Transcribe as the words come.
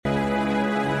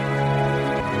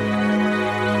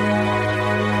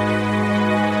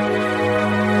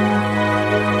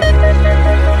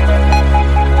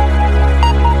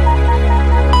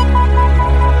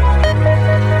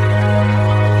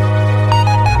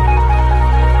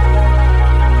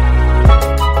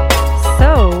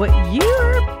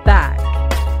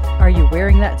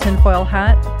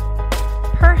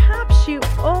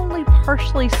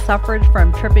suffered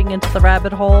from tripping into the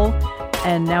rabbit hole,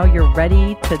 and now you're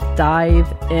ready to dive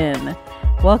in.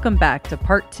 Welcome back to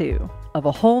part 2 of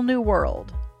A Whole New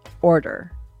World,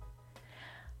 Order.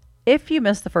 If you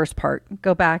missed the first part,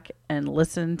 go back and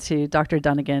listen to Dr.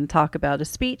 Dunnigan talk about a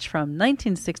speech from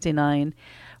 1969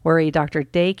 where a Dr.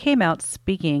 Day came out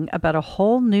speaking about a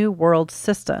whole new world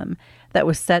system that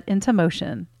was set into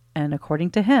motion and,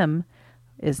 according to him,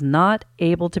 is not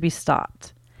able to be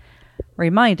stopped.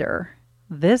 Reminder,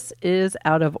 this is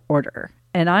out of order,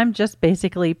 and I'm just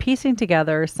basically piecing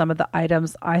together some of the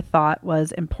items I thought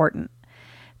was important.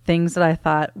 Things that I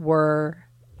thought were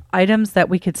items that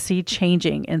we could see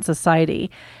changing in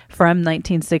society from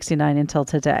 1969 until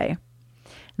today.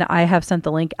 Now, I have sent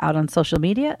the link out on social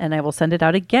media, and I will send it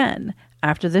out again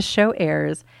after this show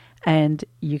airs, and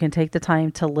you can take the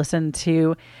time to listen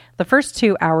to. The first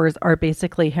 2 hours are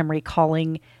basically him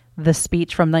recalling the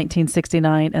speech from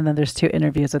 1969, and then there's 2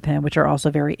 interviews with him, which are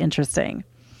also very interesting.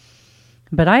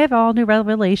 But I have all new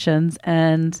revelations,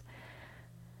 and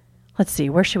let's see,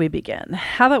 where should we begin?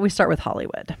 How about we start with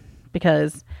Hollywood?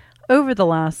 Because over the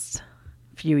last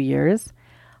few years,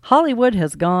 Hollywood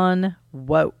has gone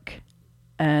woke,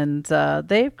 and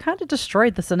they've kind of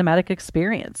destroyed the cinematic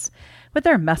experience with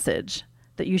their message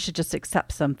that you should just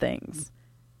accept some things.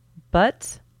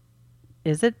 But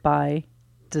is it by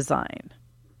design?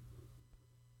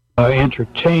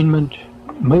 Entertainment,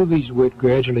 movies would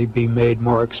gradually be made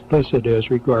more explicit as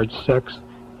regards sex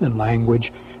and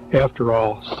language. After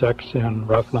all, sex and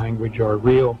rough language are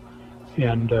real,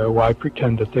 and why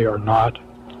pretend that they are not?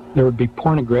 There would be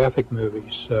pornographic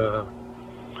movies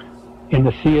in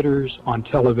the theaters, on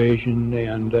television,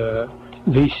 and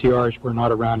VCRs were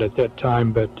not around at that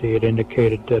time, but it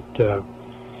indicated that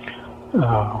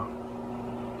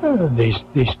these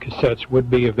cassettes would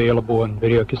be available, and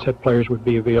video cassette players would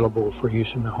be available for use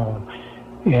in the home,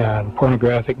 and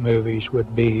pornographic movies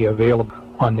would be available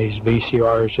on these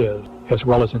VCRs as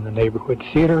well as in the neighborhood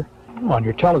theater on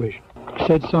your television. It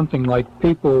said something like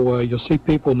you'll see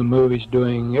people in the movies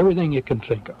doing everything you can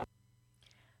think of.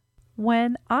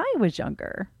 When I was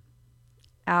younger,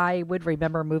 I would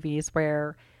remember movies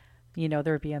where,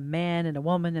 there would be a man and a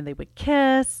woman and they would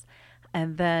kiss,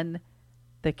 and then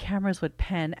the cameras would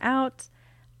pan out,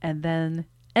 and then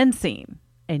end scene.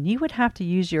 And you would have to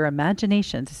use your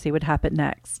imagination to see what happened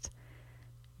next.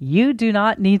 You do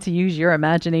not need to use your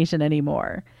imagination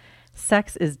anymore.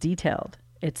 Sex is detailed.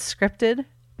 It's scripted,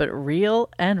 but real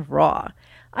and raw.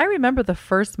 I remember the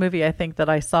first movie I think that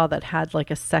I saw that had like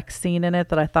a sex scene in it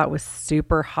that I thought was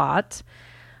super hot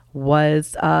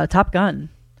was Top Gun.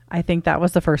 I think that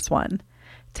was the first one.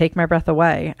 Take my breath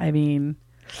away. I mean,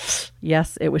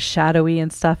 yes, it was shadowy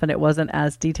and stuff, and it wasn't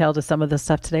as detailed as some of the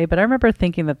stuff today, but I remember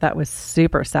thinking that that was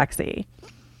super sexy.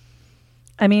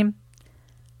 I mean,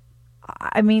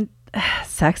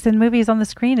 sex in movies on the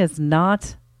screen is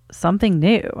not something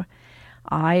new.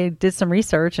 I did some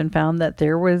research and found that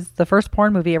the first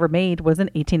porn movie ever made was in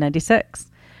 1896.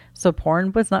 So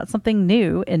porn was not something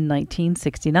new in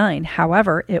 1969.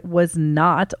 However, it was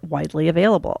not widely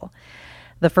available.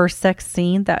 The first sex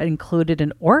scene that included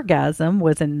an orgasm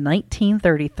was in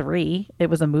 1933. It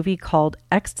was a movie called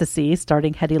Ecstasy,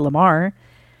 starring Hedy Lamarr.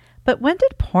 But when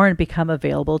did porn become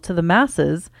available to the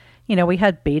masses? We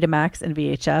had Betamax and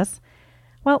VHS.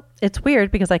 Well, it's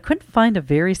weird because I couldn't find a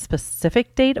very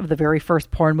specific date of the very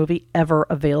first porn movie ever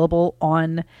available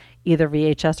on either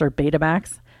VHS or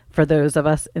Betamax. For those of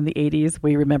us in the 80s,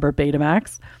 we remember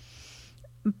Betamax.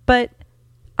 But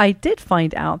I did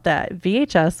find out that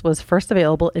VHS was first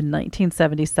available in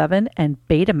 1977 and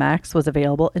Betamax was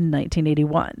available in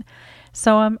 1981.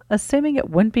 So I'm assuming it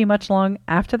wouldn't be much long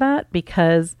after that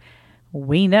because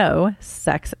we know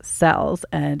sex sells.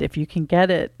 And if you can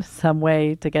get it some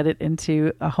way to get it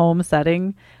into a home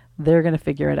setting, they're going to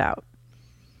figure it out.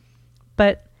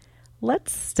 But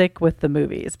let's stick with the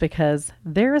movies because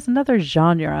there is another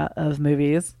genre of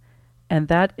movies, and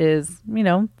that is,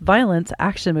 violence,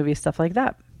 action movies, stuff like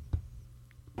that.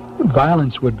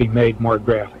 Violence would be made more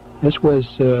graphic. This was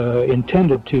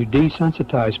intended to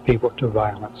desensitize people to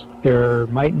violence. There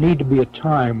might need to be a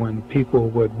time when people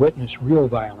would witness real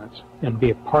violence and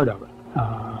be a part of it.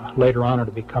 Later on,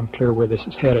 it'll become clear where this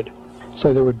is headed.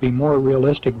 So there would be more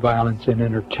realistic violence in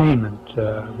entertainment,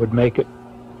 would make it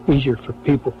easier for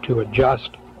people to adjust.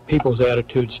 People's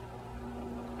attitudes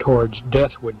towards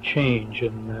death would change,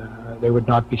 and they would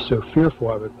not be so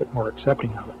fearful of it, but more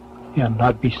accepting of it, and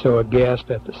not be so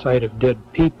aghast at the sight of dead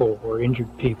people or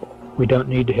injured people. We don't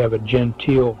need to have a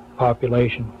genteel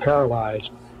population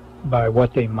paralyzed by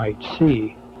what they might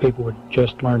see. People would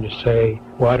just learn to say,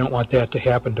 well, I don't want that to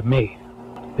happen to me.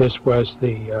 This was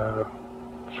the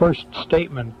first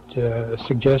statement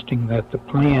suggesting that the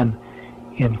plan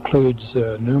includes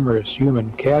numerous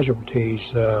human casualties,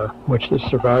 which the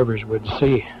survivors would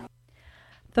see.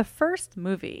 The first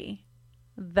movie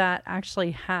that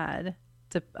actually had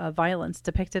violence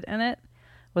depicted in it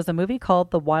was a movie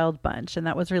called The Wild Bunch, and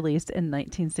that was released in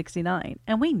 1969.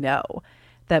 And we know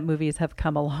that movies have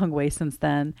come a long way since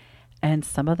then, and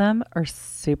some of them are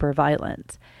super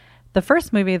violent. The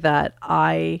first movie that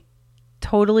I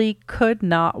totally could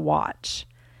not watch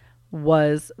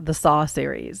was the Saw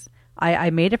series.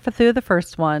 I made it through the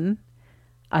first one.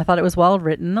 I thought it was well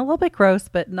written, a little bit gross,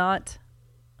 but not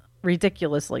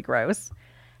ridiculously gross.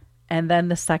 And then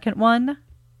the second one,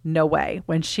 no way.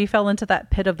 When she fell into that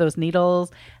pit of those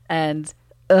needles, and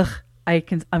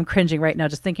I'm cringing right now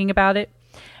just thinking about it.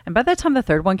 And by the time the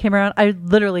third one came around, I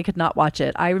literally could not watch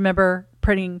it. I remember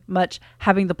pretty much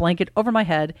having the blanket over my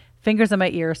head, fingers in my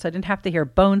ear, so I didn't have to hear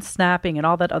bones snapping and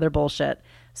all that other bullshit.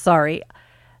 Sorry.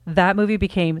 That movie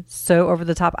became so over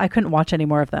the top. I couldn't watch any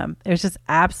more of them. It was just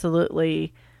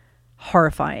absolutely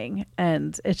horrifying.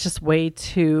 And it's just way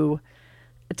too,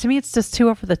 to me, it's just too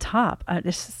over the top.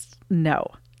 It's just, no,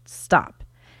 stop.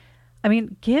 I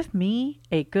mean, give me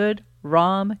a good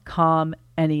rom-com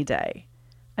any day.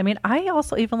 I mean, I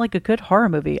also even like a good horror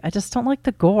movie. I just don't like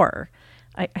the gore.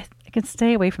 I can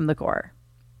stay away from the gore.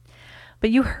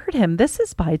 But you heard him. This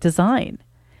is by design.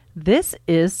 This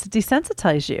is to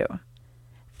desensitize you.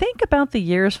 Think about the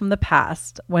years from the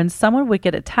past when someone would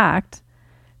get attacked,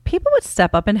 people would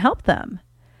step up and help them.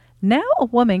 Now a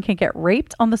woman can get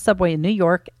raped on the subway in New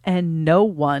York and no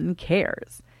one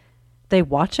cares. They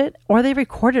watch it or they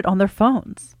record it on their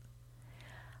phones.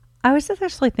 I was just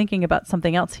actually thinking about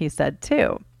something else he said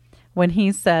too. When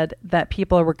he said that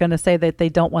people were going to say that they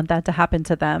don't want that to happen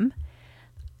to them.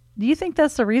 Do you think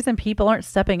that's the reason people aren't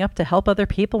stepping up to help other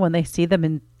people when they see them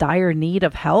in dire need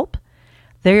of help?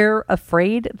 They're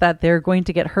afraid that they're going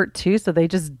to get hurt too, so they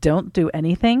just don't do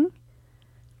anything?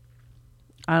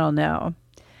 I don't know.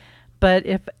 But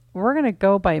if we're going to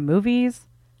go by movies,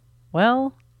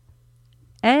 well,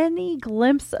 any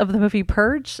glimpse of the movie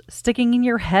Purge sticking in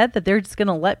your head that they're just going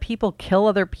to let people kill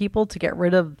other people to get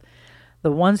rid of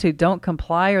the ones who don't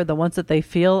comply or the ones that they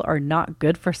feel are not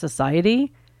good for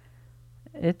society,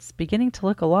 it's beginning to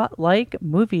look a lot like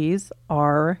movies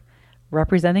are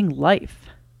representing life.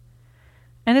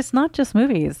 And it's not just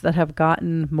movies that have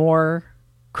gotten more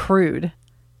crude.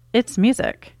 It's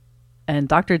music. And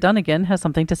Dr. Dunnigan has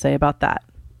something to say about that.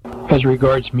 As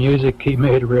regards music, he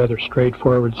made a rather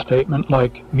straightforward statement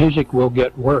like, music will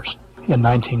get worse. In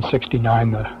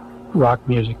 1969, the rock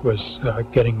music was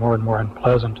getting more and more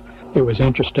unpleasant. It was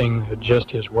interesting that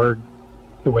just his word,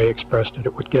 the way he expressed it,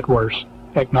 it would get worse,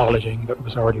 acknowledging that it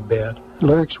was already bad.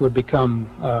 Lyrics would become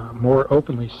more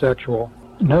openly sexual.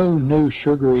 No new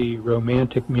sugary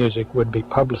romantic music would be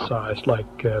publicized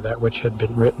like that which had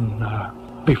been written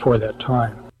before that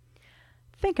time.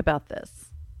 Think about this.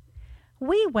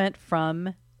 We went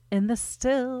from In the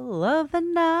Still of the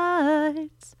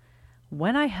Night,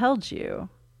 When I Held You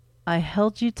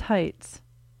Tight,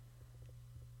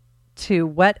 to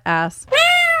Wet Ass,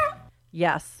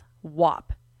 yes,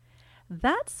 WAP.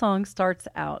 That song starts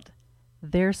out,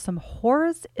 there's some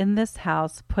whores in this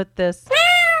house, put this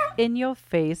in your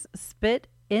face, spit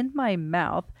in my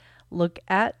mouth, look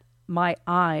at my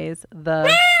eyes,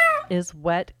 the is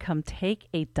wet, come take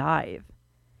a dive.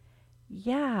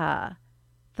 Yeah,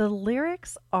 the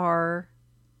lyrics are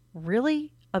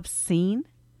really obscene.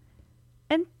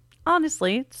 And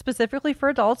honestly, specifically for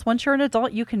adults, once you're an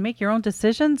adult, you can make your own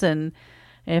decisions. And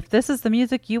if this is the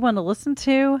music you want to listen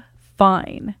to,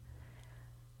 fine.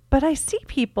 But I see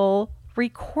people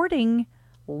recording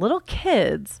little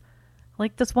kids,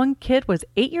 like this one kid was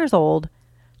 8 years old,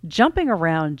 jumping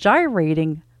around,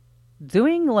 gyrating,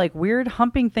 doing like weird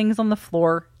humping things on the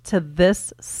floor to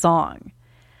this song.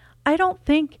 I don't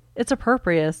think it's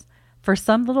appropriate for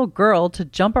some little girl to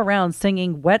jump around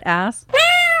singing wet ass.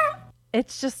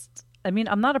 It's just, I mean,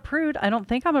 I'm not a prude. I don't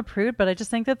think I'm a prude, but I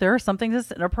just think that there are some things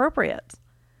that's inappropriate.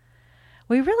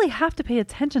 We really have to pay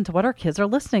attention to what our kids are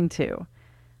listening to.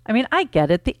 I mean, I get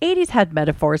it. The 80s had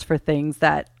metaphors for things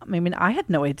that, I mean, I had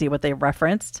no idea what they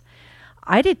referenced.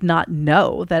 I did not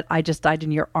know that I Just Died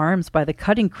in Your Arms by the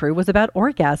Cutting Crew was about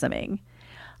orgasming.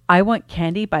 I Want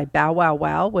Candy by Bow Wow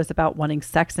Wow was about wanting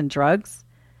sex and drugs.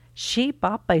 She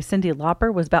Bop by Cyndi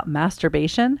Lauper was about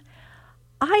masturbation.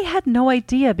 I had no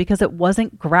idea because it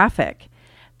wasn't graphic.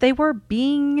 They were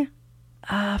being,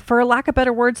 for lack of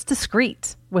better words,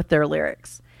 discreet with their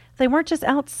lyrics. They weren't just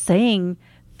out saying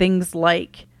things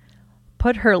like,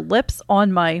 put her lips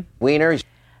on my wieners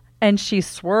and she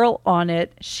swirl on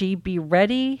it. She be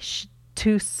ready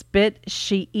to spit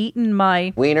she eaten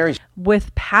my wieners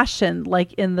with passion,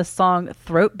 like in the song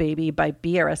Throat Baby by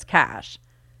BRS Cash.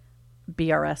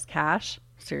 BRS Cash?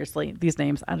 Seriously, these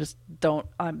names, I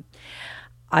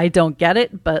don't get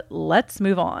it, but let's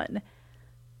move on.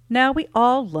 Now, we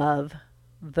all love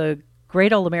the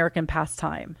great old American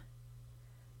pastime.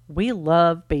 We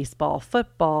love baseball,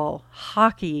 football,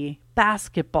 hockey,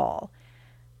 basketball.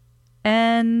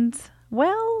 And,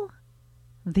 well,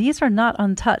 these are not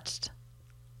untouched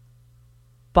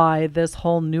by this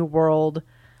whole new world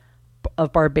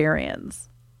of barbarians.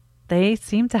 They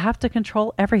seem to have to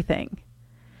control everything.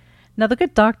 Now, the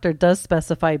good doctor does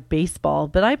specify baseball,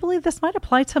 but I believe this might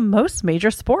apply to most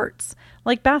major sports,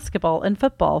 like basketball and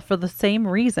football, for the same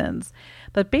reasons.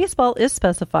 But baseball is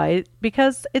specified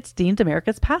because it's deemed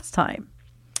America's pastime.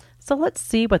 So let's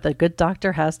see what the good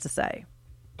doctor has to say.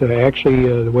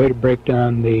 Actually, the way to break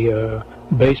down the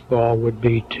baseball would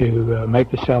be to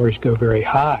make the salaries go very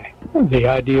high. The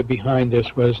idea behind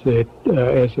this was that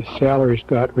as the salaries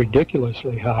got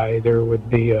ridiculously high, there would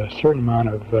be a certain amount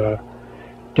of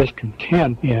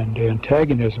discontent and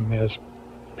antagonism as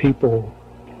people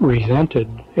resented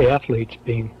athletes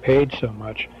being paid so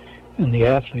much, and the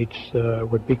athletes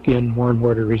would begin more and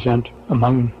more to resent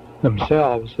among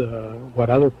themselves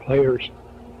what other players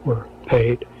were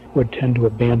paid, would tend to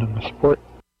abandon the sport.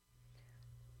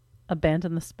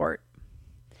 Abandon the sport.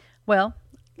 Well,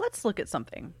 let's look at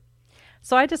something.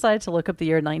 So I decided to look up the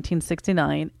year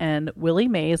 1969, and Willie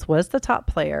Mays was the top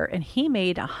player, and he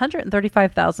made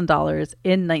 $135,000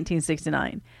 in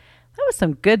 1969. That was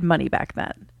some good money back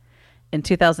then. In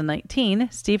 2019,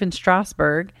 Steven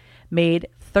Strasburg made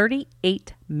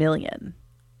 $38 million.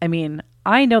 I mean,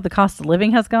 I know the cost of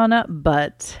living has gone up,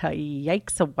 but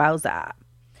yikes, wowza.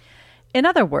 In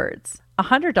other words,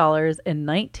 $100 in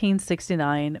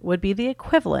 1969 would be the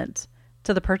equivalent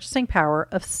to the purchasing power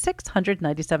of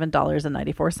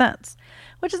 $697.94,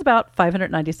 which is about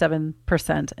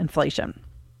 597% inflation.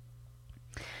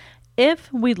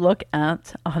 If we look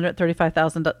at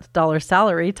 $135,000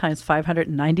 salary times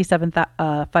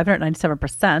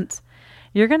 597%,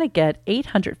 you're going to get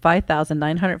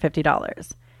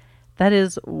 $805,950. That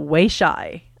is way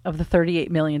shy of the $38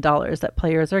 million that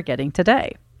players are getting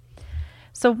today.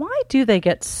 So why do they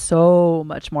get so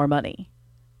much more money?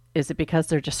 Is it because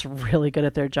they're just really good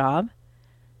at their job?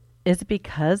 Is it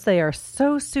because they are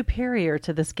so superior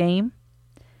to this game?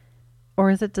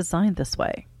 Or is it designed this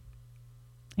way?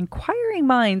 Inquiring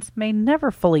minds may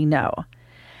never fully know.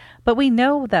 But we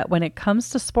know that when it comes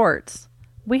to sports,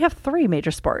 we have three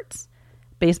major sports: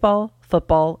 baseball,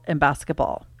 football, and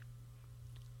basketball.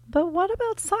 But what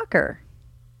about soccer?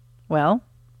 Well,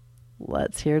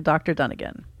 let's hear Dr.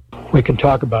 Dunnigan. We can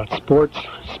talk about sports.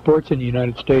 Sports in the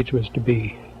United States was to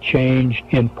be changed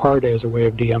in part as a way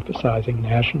of de-emphasizing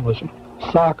nationalism.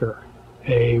 Soccer,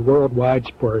 a worldwide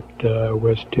sport,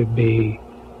 was to be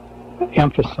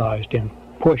emphasized and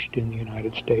pushed in the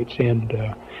United States. And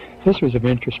this was of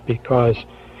interest because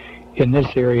in this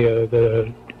area,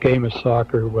 the game of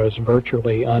soccer was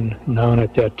virtually unknown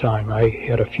at that time. I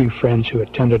had a few friends who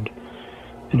attended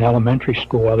an elementary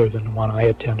school other than the one I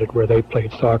attended where they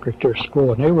played soccer at their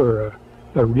school, and they were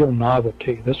a real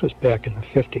novelty. This was back in the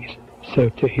 50s. So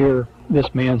to hear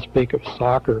this man speak of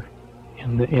soccer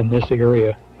in this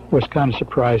area was kind of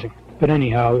surprising. But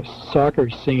anyhow, soccer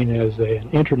is seen as an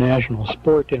international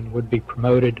sport and would be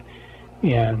promoted,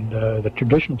 and the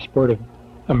traditional sport of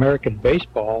American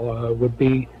baseball would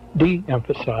be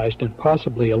de-emphasized and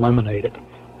possibly eliminated.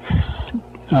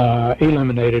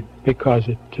 Eliminated because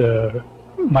it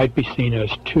might be seen as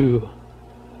too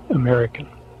American.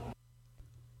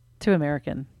 Too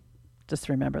American. Just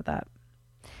remember that.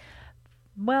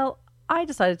 Well, I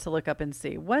decided to look up and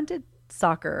see, when did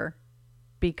soccer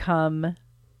become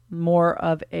more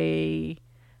of a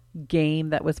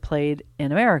game that was played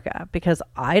in America? Because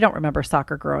I don't remember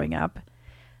soccer growing up,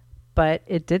 but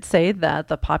it did say that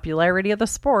the popularity of the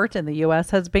sport in the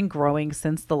U.S. has been growing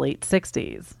since the late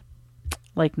 60s,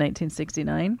 like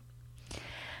 1969.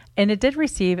 And it did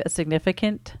receive a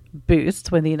significant boost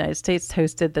when the United States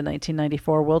hosted the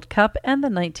 1994 World Cup and the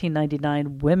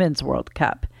 1999 Women's World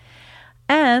Cup.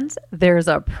 And there's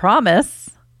a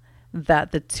promise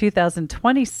that the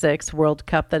 2026 World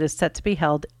Cup that is set to be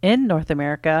held in North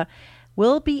America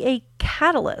will be a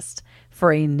catalyst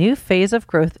for a new phase of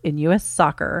growth in U.S.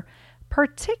 soccer,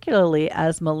 particularly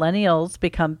as millennials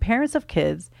become parents of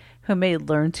kids who may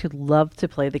learn to love to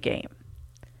play the game.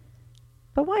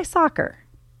 But why soccer?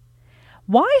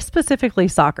 Why specifically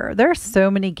soccer? There are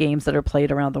so many games that are played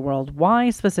around the world. Why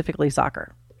specifically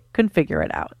soccer? Couldn't figure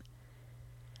it out.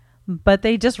 but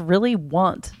they just really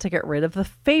want to get rid of the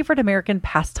favorite American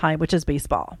pastime, which is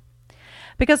baseball.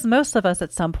 Because most of us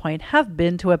at some point have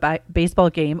been to a baseball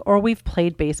game, or we've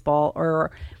played baseball, or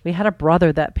we had a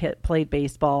brother that played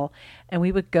baseball, and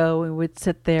we would go and we'd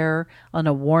sit there on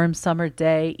a warm summer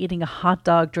day eating a hot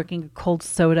dog, drinking a cold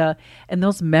soda, and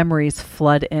those memories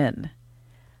flood in.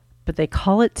 But they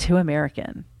call it too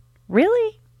American.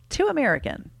 Really? Too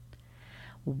American.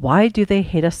 Why do they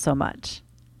hate us so much?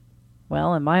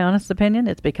 Well, in my honest opinion,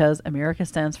 it's because America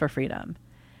stands for freedom,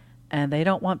 and they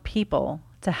don't want people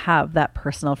to have that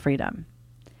personal freedom.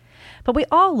 But we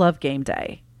all love game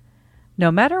day.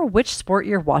 No matter which sport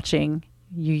you're watching,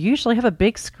 you usually have a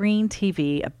big screen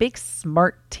TV, a big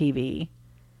smart TV.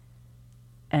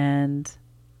 And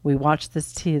we watch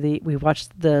this TV, we watch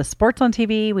the sports on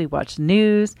TV, we watch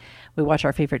news, we watch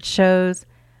our favorite shows.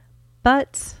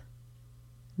 But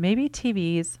maybe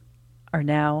TVs are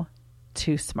now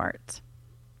too smart.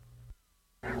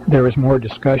 There was more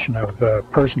discussion of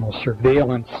personal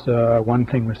surveillance. One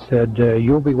thing was said,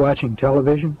 you'll be watching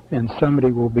television and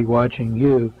somebody will be watching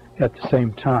you at the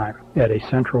same time at a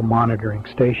central monitoring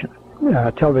station.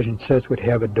 Television sets would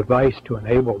have a device to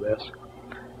enable this.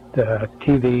 The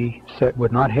TV set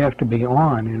would not have to be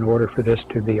on in order for this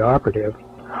to be operative.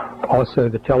 Also,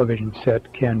 the television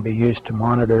set can be used to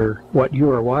monitor what you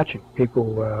are watching.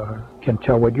 People can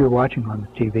tell what you're watching on the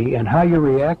TV and how you're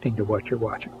reacting to what you're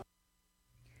watching.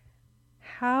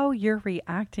 How you're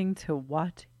reacting to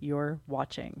what you're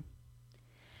watching.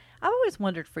 I've always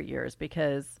wondered for years,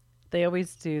 because they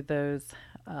always do those,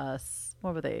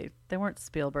 what were they? They weren't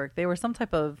Spielberg. They were some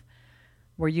type of,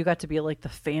 where you got to be like the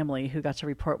family who got to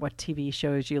report what TV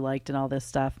shows you liked and all this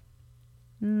stuff.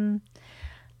 But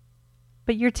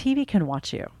your TV can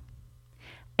watch you.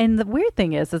 And the weird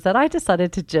thing is that I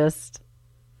decided to just,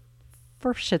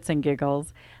 for shits and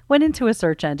giggles, went into a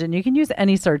search engine. You can use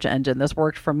any search engine. This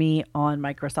worked for me on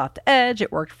Microsoft Edge.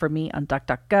 It worked for me on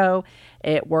DuckDuckGo.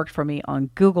 It worked for me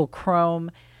on Google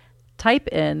Chrome. Type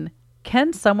in,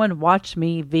 can someone watch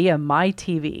me via my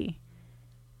TV?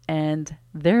 And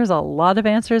there's a lot of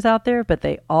answers out there, but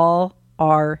they all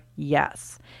are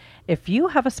yes. If you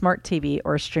have a smart TV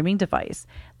or a streaming device,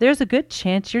 there's a good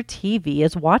chance your TV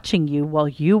is watching you while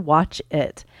you watch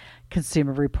it.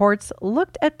 Consumer Reports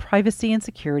looked at privacy and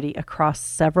security across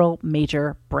several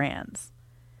major brands.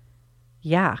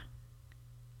 Yeah,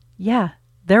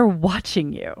 they're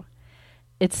watching you.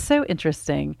 It's so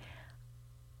interesting.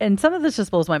 And some of this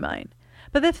just blows my mind.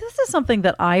 But if this is something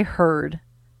that I heard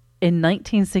in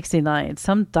 1969,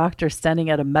 some doctor standing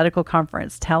at a medical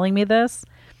conference telling me this,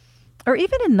 or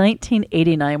even in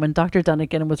 1989 when Dr.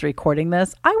 Dunnigan was recording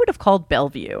this, I would have called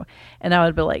Bellevue and I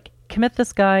would be like, commit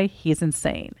this guy, he's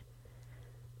insane.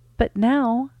 But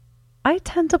now I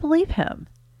tend to believe him.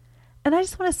 And I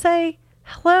just want to say,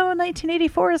 hello,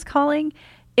 1984 is calling.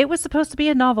 It was supposed to be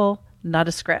a novel, not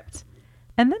a script.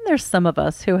 And then there's some of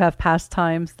us who have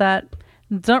pastimes that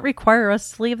don't require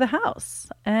us to leave the house.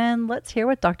 And let's hear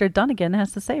what Dr. Dunnigan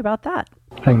has to say about that.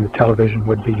 The thing the television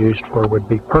would be used for would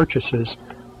be purchases.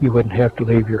 You wouldn't have to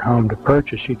leave your home to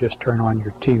purchase. You just turn on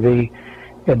your TV,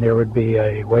 and there would be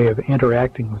a way of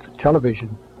interacting with the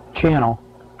television channel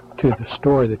to the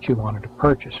store that you wanted to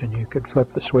purchase, and you could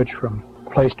flip the switch from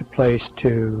place to place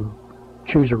to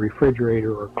choose a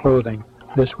refrigerator or clothing.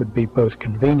 This would be both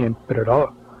convenient, but it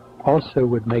also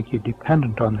would make you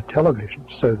dependent on the television,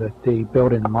 so that the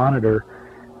built-in monitor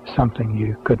is something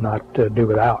you could not do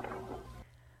without.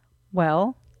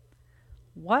 Well,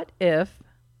 what if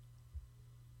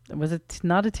it was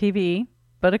not a TV,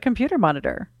 but a computer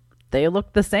monitor? They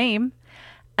look the same.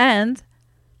 And,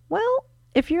 well,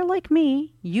 if you're like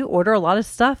me, you order a lot of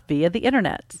stuff via the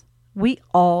internet. We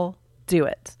all do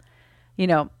it. You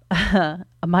know,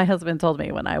 my husband told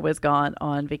me when I was gone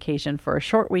on vacation for a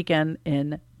short weekend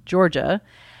in Georgia,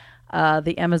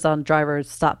 the Amazon driver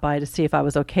stopped by to see if I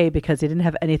was okay because he didn't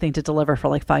have anything to deliver for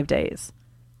like 5 days.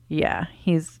 Yeah,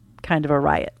 he's kind of a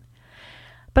riot.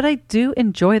 But I do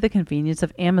enjoy the convenience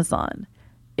of Amazon.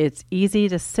 It's easy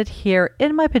to sit here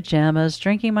in my pajamas,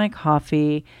 drinking my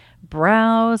coffee,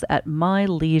 browse at my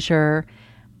leisure,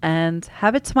 and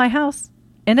have it to my house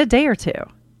in a day or two.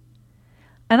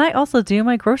 And I also do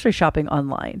my grocery shopping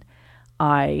online.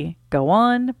 I go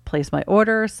on, place my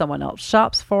order, someone else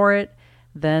shops for it.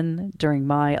 Then during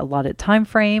my allotted time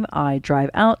frame, I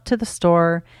drive out to the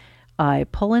store. I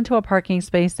pull into a parking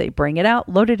space, they bring it out,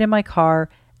 load it in my car,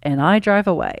 and I drive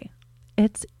away.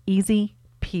 It's easy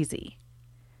peasy.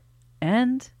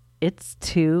 And it's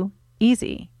too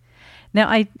easy. Now,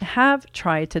 I have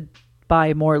tried to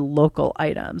buy more local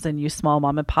items and use small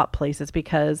mom and pop places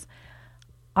because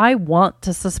I want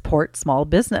to support small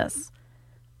business.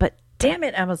 But Damn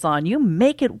it, Amazon, you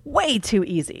make it way too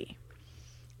easy.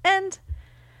 And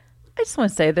I just want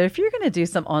to say that if you're going to do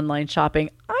some online shopping,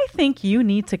 I think you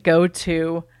need to go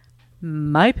to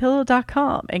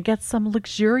mypillow.com and get some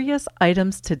luxurious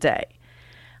items today.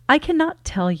 I cannot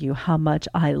tell you how much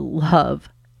I love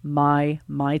my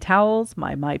towels,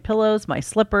 my pillows, my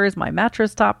slippers, my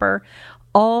mattress topper,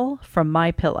 all from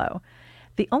MyPillow.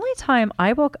 The only time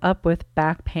I woke up with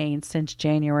back pain since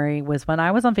January was when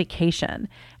I was on vacation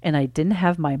and I didn't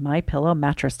have my MyPillow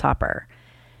mattress topper.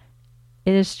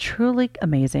 It is truly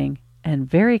amazing and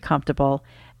very comfortable,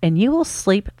 and you will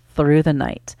sleep through the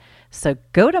night. So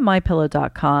go to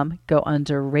mypillow.com, go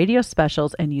under radio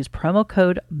specials, and use promo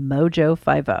code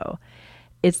MOJO50.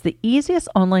 It's the easiest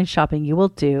online shopping you will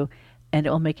do, and it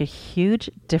will make a huge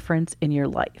difference in your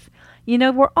life. You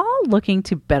know, we're all looking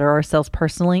to better ourselves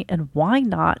personally, and why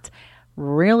not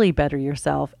really better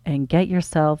yourself and get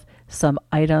yourself some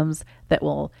items that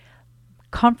will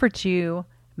comfort you,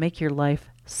 make your life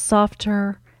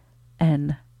softer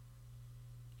and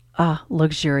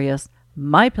luxurious.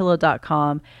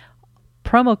 MyPillow.com,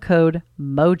 promo code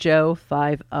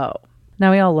MOJO50.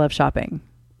 Now, we all love shopping,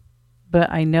 but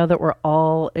I know that we're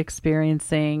all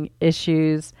experiencing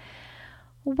issues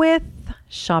with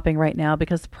shopping right now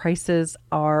because prices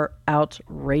are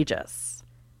outrageous.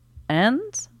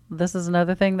 And this is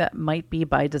another thing that might be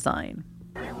by design.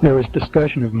 There was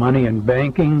discussion of money and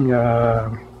banking.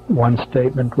 One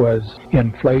statement was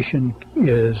inflation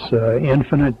is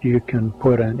infinite. You can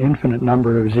put an infinite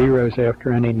number of zeros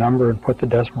after any number and put the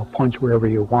decimal points wherever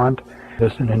you want.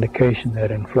 This is an indication that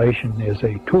inflation is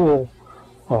a tool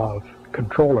of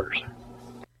controllers.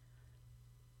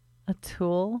 A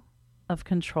tool of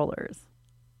controllers.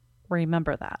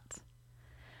 Remember that.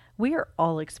 We are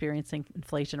all experiencing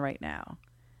inflation right now.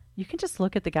 You can just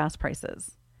look at the gas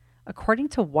prices. According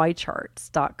to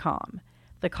ycharts.com,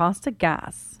 the cost of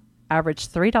gas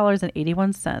averaged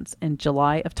 $3.81 in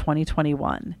July of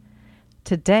 2021.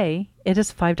 Today, it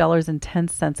is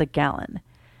 $5.10 a gallon.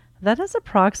 That is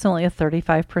approximately a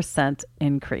 35%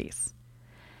 increase.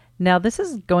 Now, this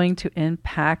is going to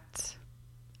impact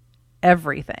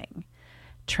everything.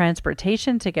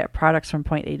 Transportation to get products from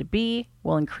point A to B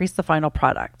will increase the final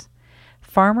product.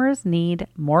 Farmers need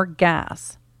more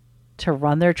gas to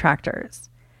run their tractors.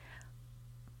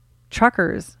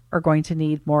 Truckers are going to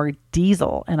need more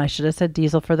diesel, and I should have said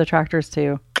diesel for the tractors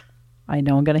too. I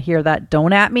know I'm going to hear that.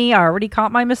 Don't at me. I already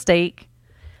caught my mistake.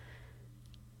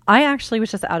 I actually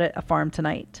was just out at a farm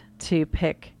tonight to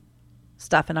pick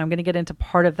stuff, and I'm going to get into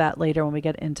part of that later when we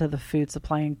get into the food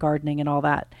supply and gardening and all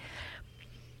that.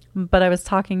 But I was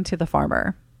talking to the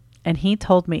farmer, and he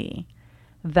told me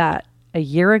that a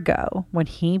year ago when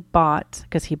he bought,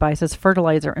 because he buys his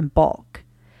fertilizer in bulk,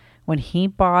 when he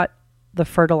bought the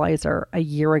fertilizer a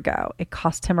year ago, it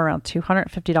cost him around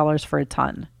 $250 for a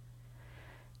ton.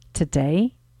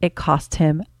 Today, it cost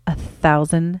him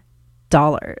 $1,000.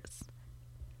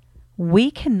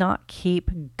 We cannot keep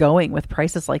going with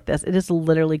prices like this. It is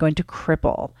literally going to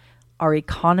cripple our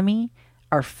economy,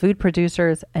 our food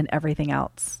producers, and everything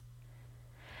else.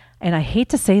 And I hate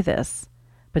to say this,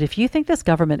 but if you think this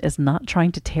government is not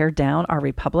trying to tear down our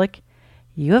republic,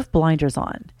 you have blinders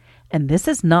on. And this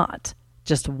is not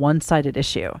just one-sided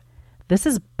issue. This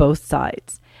is both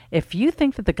sides. If you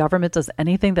think that the government does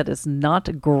anything that is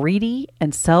not greedy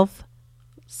and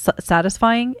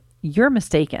self-satisfying, you're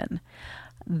mistaken.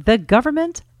 The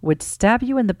government would stab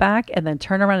you in the back and then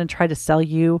turn around and try to sell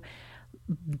you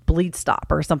bleed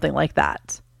stop or something like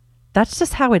that. That's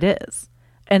just how it is.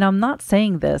 And I'm not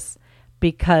saying this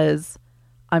because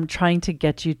I'm trying to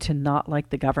get you to not like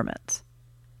the government.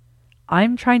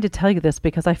 I'm trying to tell you this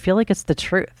because I feel like it's the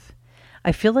truth.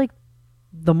 I feel like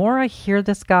the more I hear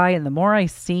this guy and the more I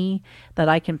see that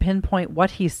I can pinpoint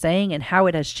what he's saying and how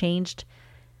it has changed,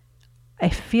 I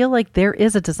feel like there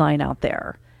is a design out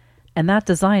there. And that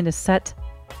design is set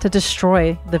to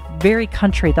destroy the very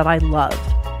country that I love.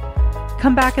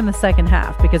 Come back in the second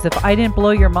half, because if I didn't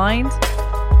blow your mind,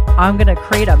 I'm going to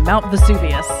create a Mount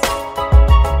Vesuvius.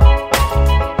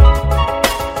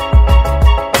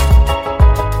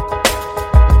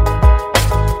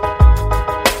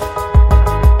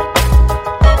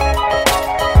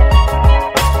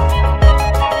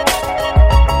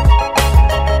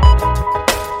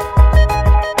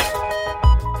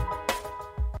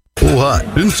 Oh, hi.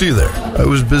 Didn't see you there. I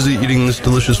was busy eating this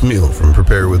delicious meal from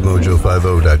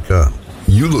preparewithmojo50.com.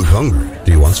 You look hungry.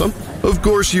 Do you want some? Of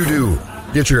course you do.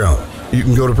 Get your own. You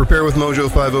can go to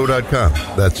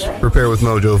preparewithmojo50.com. That's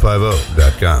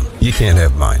preparewithmojo50.com. You can't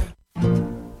have mine.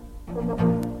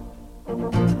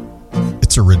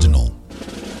 It's original.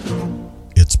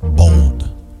 It's bold.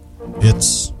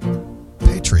 It's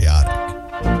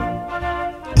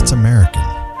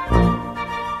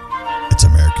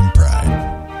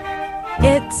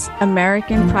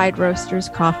American Pride Roasters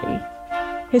coffee.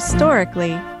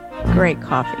 Historically, great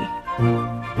coffee.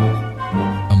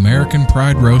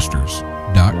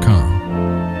 AmericanPrideRoasters.com.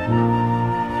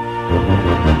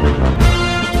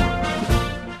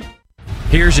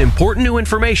 Here's important new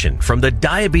information from the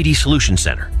Diabetes Solution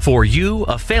Center for you,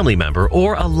 a family member,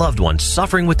 or a loved one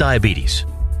suffering with diabetes.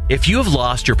 If you have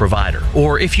lost your provider,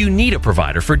 or if you need a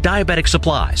provider for diabetic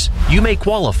supplies, you may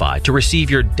qualify to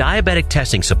receive your diabetic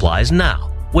testing supplies now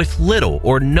with little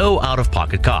or no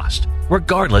out-of-pocket cost,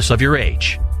 regardless of your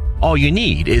age. All you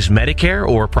need is Medicare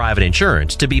or private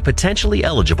insurance to be potentially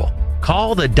eligible.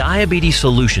 Call the Diabetes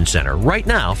Solution Center right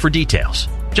now for details.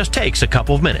 Just takes a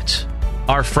couple of minutes.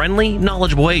 Our friendly,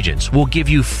 knowledgeable agents will give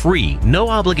you free,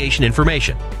 no-obligation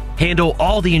information, handle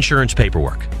all the insurance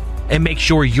paperwork, and make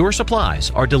sure your supplies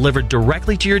are delivered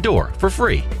directly to your door for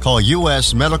free. Call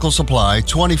U.S. Medical Supply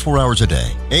 24 hours a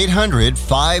day.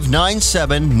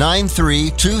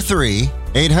 800-597-9323.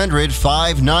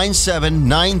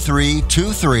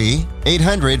 800-597-9323.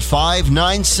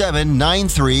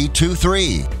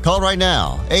 800-597-9323. Call right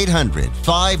now.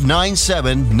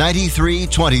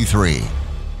 800-597-9323.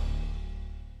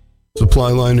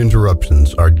 Supply line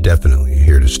interruptions are definitely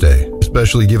here to stay,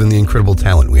 especially given the incredible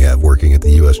talent we have working at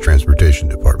the U.S. Transportation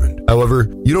Department. However,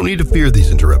 you don't need to fear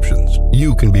these interruptions.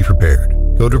 You can be prepared.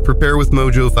 Go to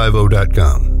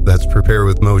preparewithmojo50.com. That's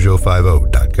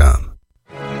preparewithmojo50.com.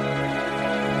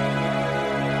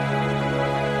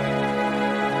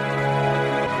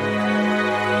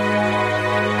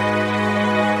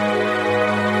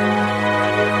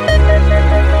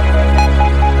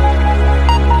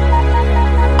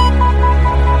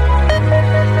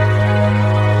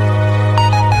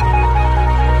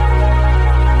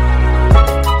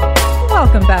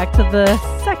 Welcome back to the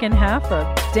second half of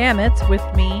Damit with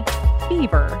me,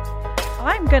 Beaver.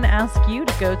 I'm going to ask you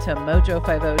to go to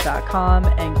mojo50.com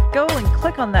and go and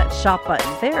click on that shop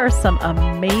button. There are some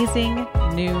amazing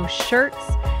new shirts.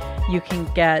 You can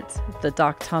get the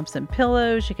Doc Thompson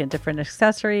pillows, you can get different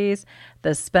accessories,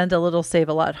 the Spend a Little, Save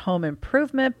a Lot home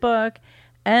improvement book,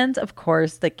 and of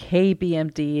course the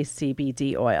KBMD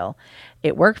CBD oil.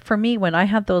 It worked for me when I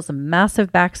had those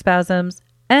massive back spasms,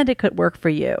 and it could work for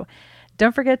you.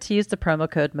 Don't forget to use the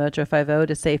promo code Mojo50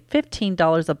 to save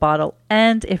 $15 a bottle.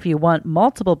 And if you want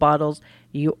multiple bottles,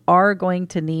 you are going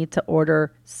to need to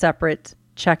order separate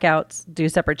checkouts, do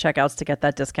separate checkouts to get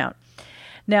that discount.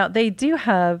 Now, they do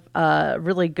have a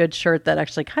really good shirt that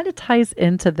actually kind of ties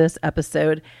into this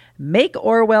episode. Make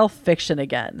Orwell fiction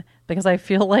again, because I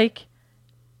feel like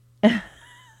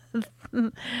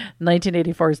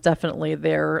 1984 is definitely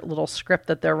their little script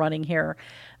that they're running here.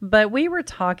 But we were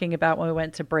talking about when we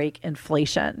went to break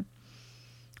inflation.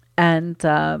 And,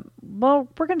 well,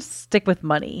 we're going to stick with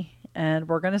money. And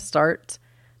we're going to start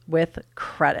with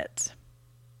credit.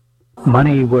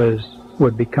 Money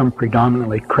would become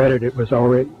predominantly credit. It was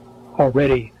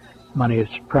already money is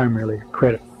primarily a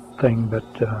credit thing, but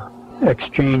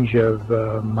exchange of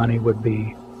money would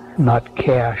be not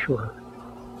cash or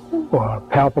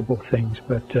palpable things,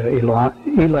 but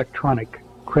electronic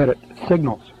credit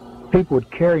signals. People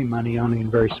would carry money only in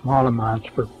very small amounts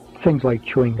for things like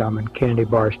chewing gum and candy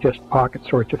bars, just pocket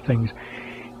sorts of things.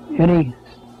 Any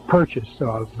purchase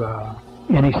of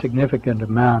any significant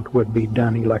amount would be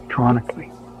done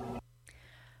electronically.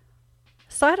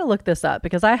 So I had to look this up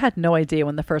because I had no idea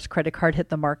when the first credit card hit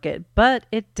the market, but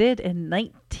it did in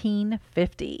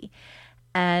 1950.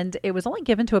 And it was only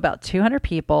given to about 200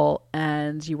 people,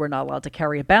 and you were not allowed to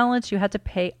carry a balance. You had to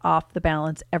pay off the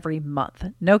balance every month.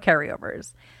 No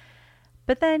carryovers.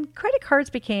 But then credit cards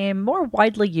became more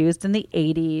widely used in the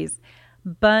 80s.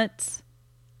 But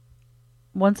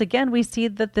once again, we see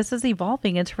that this is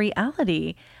evolving into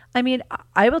reality. I mean,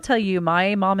 I will tell you,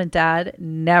 my mom and dad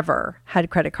never had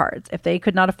credit cards. If they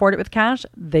could not afford it with cash,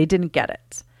 they didn't get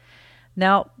it.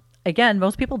 Now, again,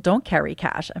 most people don't carry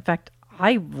cash. In fact,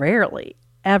 I rarely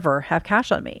ever have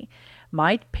cash on me.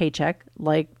 My paycheck,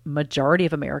 like majority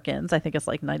of Americans, I think it's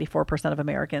like 94% of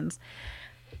Americans,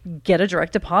 get a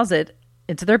direct deposit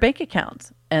into their bank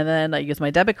account. And then I use my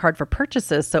debit card for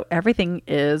purchases. So everything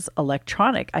is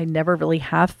electronic. I never really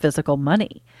have physical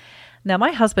money. Now,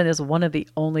 my husband is one of the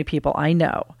only people I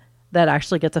know that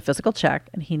actually gets a physical check,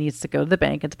 and he needs to go to the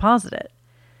bank and deposit it.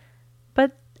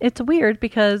 But it's weird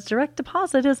because direct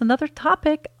deposit is another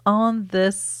topic on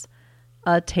this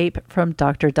tape from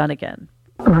Dr. Dunnigan.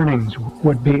 Earnings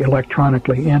would be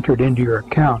electronically entered into your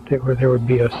account. There would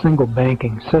be a single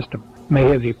banking system. It may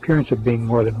have the appearance of being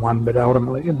more than one, but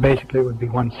ultimately, basically, it would be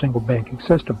one single banking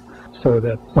system. So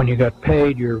that when you got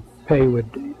paid, your pay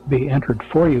would be entered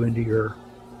for you into your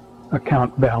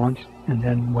account balance, and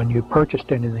then when you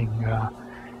purchased anything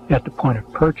at the point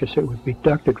of purchase, it would be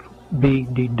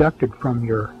deducted from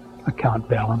your account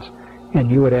balance,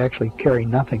 and you would actually carry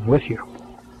nothing with you.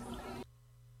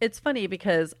 It's funny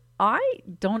because I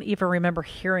don't even remember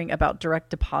hearing about direct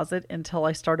deposit until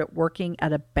I started working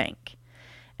at a bank.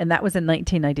 And that was in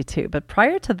 1992. But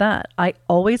prior to that, I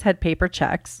always had paper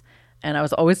checks, and I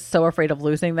was always so afraid of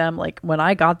losing them. Like when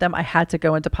I got them, I had to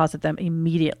go and deposit them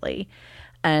immediately.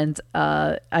 And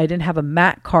I didn't have a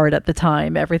MAC card at the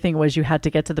time. Everything was you had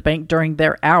to get to the bank during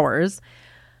their hours.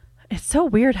 It's so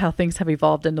weird how things have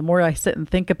evolved. And the more I sit and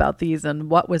think about these and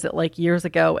what was it like years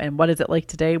ago and what is it like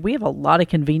today, we have a lot of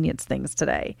convenience things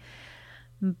today.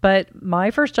 But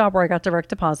my first job where I got direct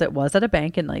deposit was at a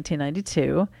bank in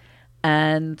 1992.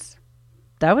 And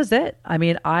that was it. I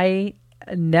mean, I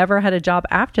never had a job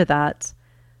after that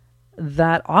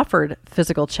that offered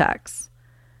physical checks.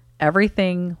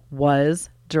 Everything was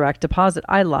direct deposit.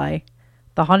 I lie.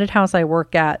 The haunted house I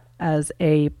work at as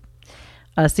a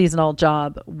seasonal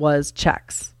job was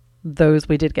checks. Those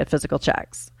we did get physical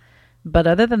checks. But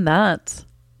other than that,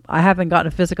 I haven't gotten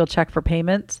a physical check for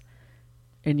payment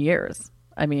in years.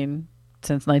 I mean,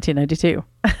 since 1992.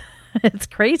 It's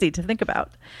crazy to think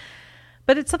about.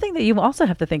 But it's something that you also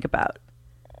have to think about.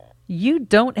 You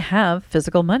don't have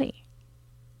physical money.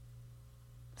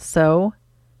 So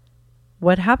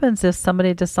what happens if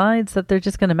somebody decides that they're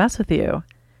just going to mess with you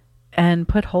and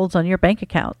put holds on your bank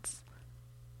accounts?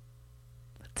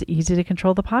 It's easy to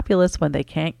control the populace when they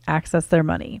can't access their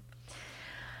money.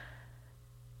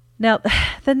 Now,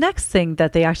 the next thing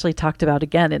that they actually talked about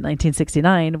again in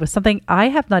 1969 was something I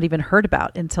have not even heard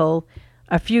about until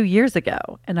a few years ago.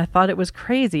 And I thought it was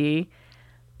crazy,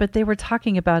 but they were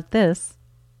talking about this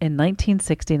in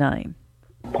 1969.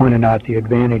 Pointing out the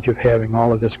advantage of having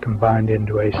all of this combined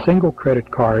into a single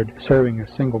credit card serving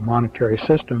a single monetary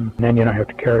system, and then you don't have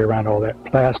to carry around all that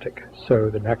plastic. So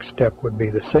the next step would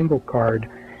be the single card,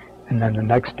 and then the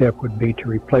next step would be to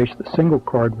replace the single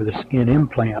card with a skin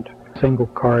implant. Single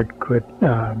card could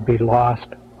be lost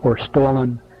or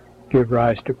stolen, give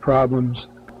rise to problems,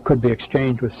 could be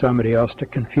exchanged with somebody else to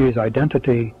confuse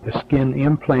identity. The skin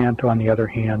implant, on the other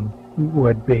hand,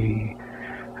 would be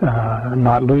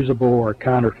not losable or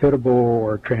counterfeitable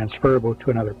or transferable to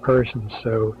another person.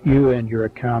 So you and your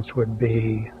accounts would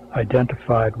be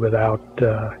identified without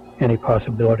any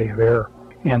possibility of error.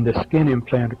 And the skin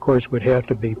implant, of course, would have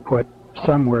to be put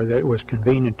somewhere that was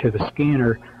convenient to the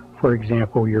scanner, for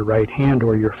example, your right hand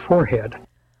or your forehead.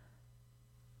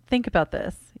 Think about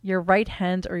this, your right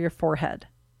hand or your forehead.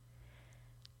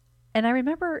 And I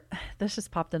remember, this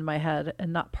just popped in my head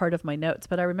and not part of my notes,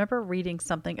 but I remember reading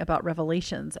something about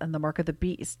Revelations and the mark of the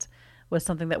beast was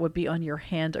something that would be on your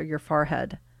hand or your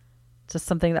forehead. Just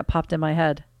something that popped in my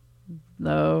head.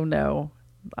 No,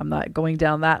 I'm not going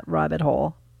down that rabbit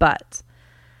hole. But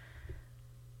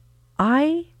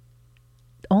I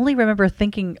only remember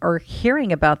thinking or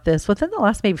hearing about this within the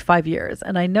last maybe 5 years.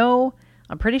 And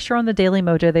I'm pretty sure on the Daily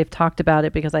Mojo they've talked about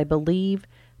it because I believe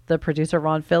the producer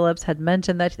Ron Phillips had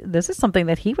mentioned that this is something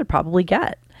that he would probably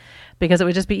get because it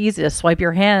would just be easy to swipe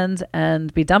your hand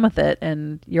and be done with it.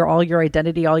 And all your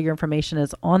identity, all your information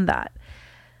is on that.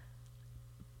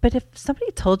 But if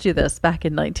somebody told you this back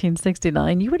in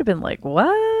 1969, you would have been like,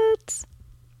 what?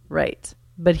 Right.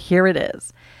 But here it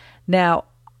is. Now,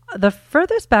 the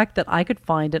furthest back that I could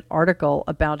find an article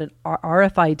about an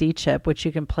RFID chip, which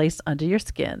you can place under your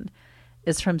skin,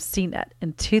 is from CNET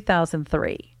in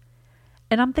 2003.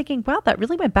 And I'm thinking, wow, that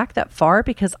really went back that far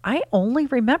because I only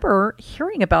remember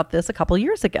hearing about this a couple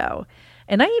years ago.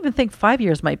 And I even think 5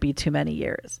 years might be too many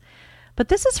years. But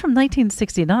this is from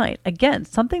 1969. Again,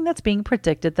 something that's being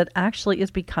predicted that actually is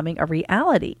becoming a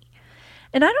reality.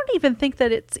 And I don't even think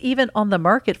that it's even on the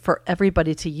market for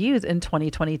everybody to use in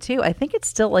 2022. I think it's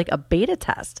still like a beta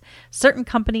test. Certain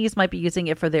companies might be using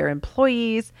it for their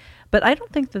employees, but I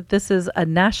don't think that this is a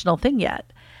national thing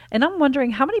yet. And I'm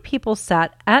wondering how many people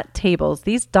sat at tables,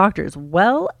 these doctors,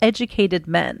 well-educated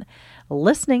men,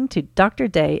 listening to Dr.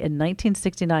 Day in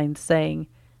 1969 saying,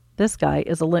 this guy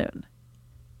is a loon.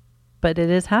 But it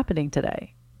is happening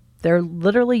today. They're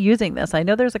literally using this. I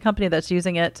know there's a company that's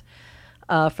using it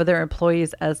for their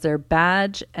employees as their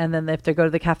badge. And then if they go to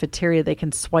the cafeteria, they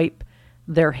can swipe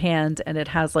their hand and it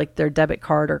has like their debit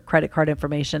card or credit card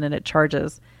information and it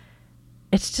charges.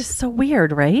 It's just so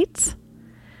weird, right?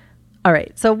 All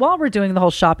right. So while we're doing the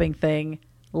whole shopping thing,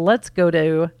 let's go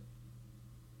to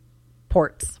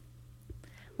ports.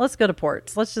 Let's go to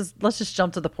ports. Let's just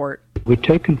jump to the port. We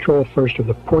take control first of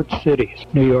the port cities,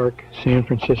 New York, San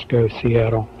Francisco,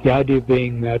 Seattle. The idea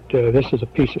being that this is a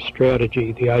piece of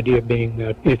strategy. The idea being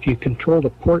that if you control the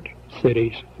port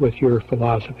cities with your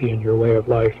philosophy and your way of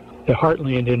life, The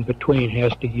heartland in between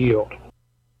has to yield.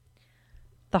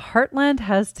 The heartland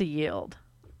has to yield.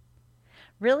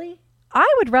 Really? I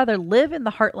would rather live in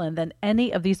the heartland than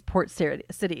any of these port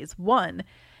cities. One,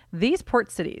 these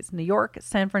port cities, New York,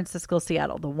 San Francisco,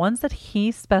 Seattle, the ones that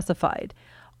he specified,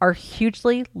 are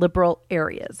hugely liberal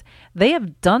areas. They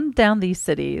have dumbed down these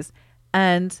cities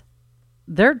and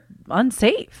they're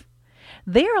unsafe.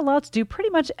 They are allowed to do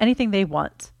pretty much anything they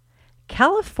want.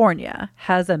 California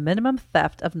has a minimum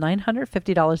theft of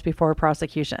 $950 before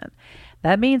prosecution.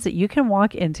 That means that you can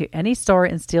walk into any store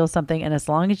and steal something, and as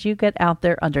long as you get out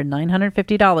there under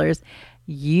 $950,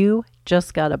 you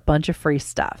just got a bunch of free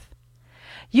stuff.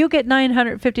 You get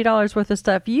 $950 worth of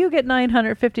stuff. You get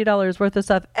 $950 worth of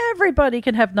stuff. Everybody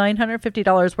can have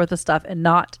 $950 worth of stuff and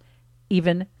not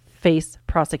even face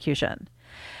prosecution.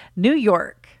 New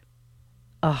York.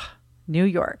 New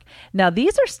York. Now,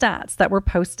 these are stats that were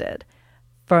posted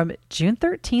from June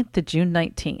 13th to June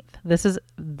 19th. This is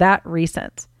that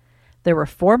recent. There were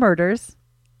 4 murders,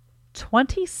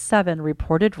 27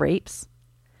 reported rapes,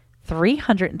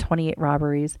 328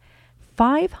 robberies,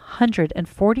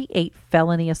 548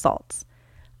 felony assaults.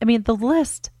 I mean, the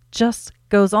list just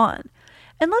goes on.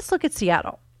 And let's look at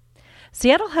Seattle.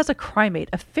 Seattle has a crime rate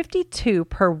of 52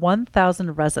 per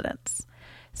 1,000 residents.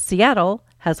 Seattle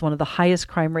has one of the highest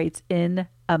crime rates in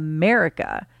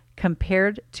America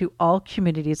compared to all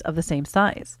communities of the same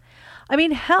size. I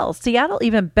mean, hell, Seattle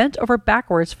even bent over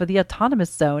backwards for the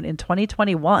autonomous zone in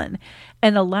 2021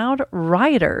 and allowed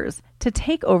rioters to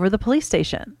take over the police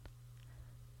station.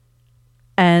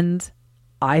 And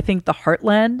I think the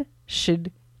heartland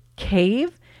should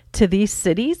cave to these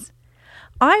cities.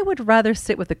 I would rather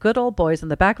sit with the good old boys in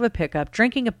the back of a pickup,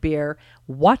 drinking a beer,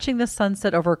 watching the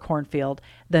sunset over a cornfield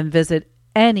than visit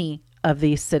any of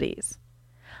these cities.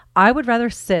 I would rather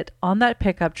sit on that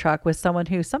pickup truck with someone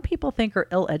who some people think are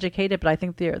ill-educated, but I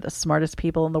think they're the smartest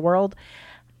people in the world,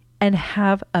 and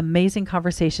have amazing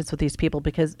conversations with these people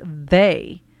because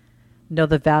they know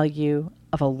the value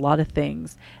of a lot of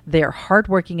things. They are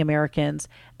hardworking Americans,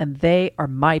 and they are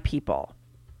my people.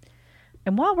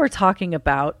 And while we're talking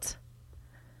about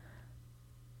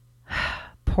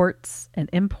ports and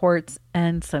imports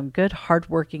and some good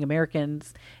hardworking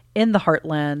Americans in the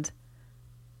heartland,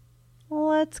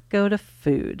 let's go to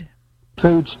food.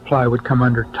 Food supply would come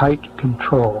under tight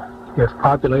control. If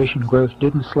population growth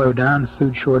didn't slow down,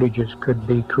 food shortages could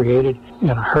be created in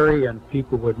a hurry and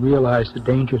people would realize the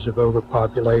dangers of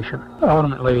overpopulation.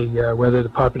 Ultimately, whether the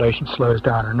population slows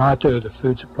down or not, though, the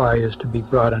food supply is to be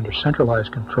brought under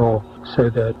centralized control so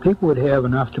that people would have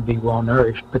enough to be well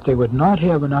nourished, but they would not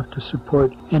have enough to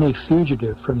support any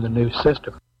fugitive from the new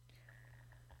system.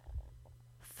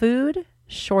 Food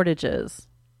shortages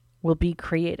will be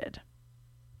created.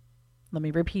 Let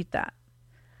me repeat that.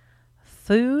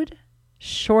 Food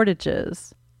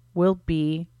shortages will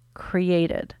be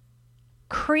created.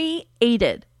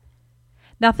 Created.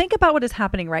 Now think about what is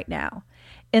happening right now.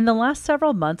 In the last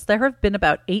several months, there have been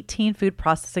about 18 food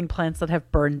processing plants that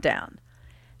have burned down.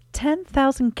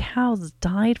 10,000 cows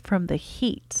died from the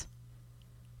heat.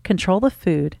 Control the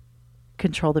food,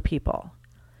 control the people.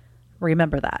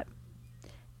 Remember that.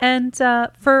 And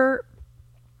for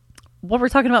what we're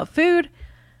talking about food,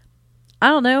 I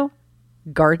don't know,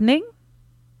 gardening?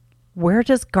 Where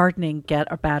does gardening get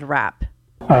a bad rap?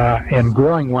 And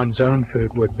growing one's own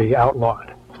food would be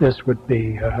outlawed. This would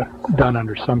be done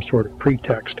under some sort of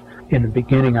pretext. In the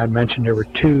beginning, I mentioned there were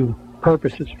 2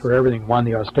 purposes for everything. 1,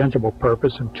 the ostensible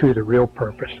purpose, and 2, the real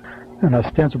purpose. An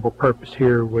ostensible purpose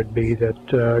here would be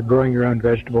that growing your own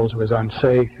vegetables was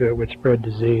unsafe, it would spread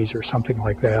disease or something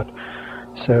like that.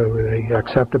 So the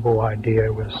acceptable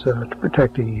idea was to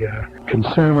protect the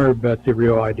consumer, but the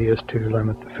real idea is to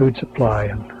limit the food supply,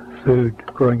 and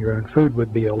growing your own food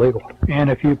would be illegal. And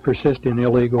if you persist in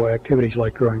illegal activities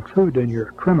like growing food, then you're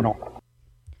a criminal.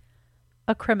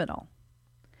 A criminal.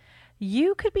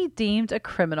 You could be deemed a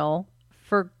criminal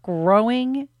for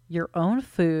growing your own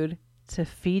food to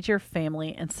feed your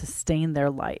family and sustain their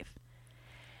life.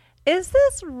 Is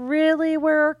this really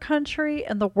where our country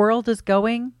and the world is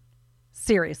going?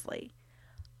 Seriously.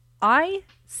 I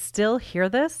still hear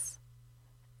this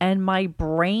and my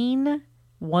brain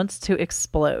wants to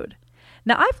explode.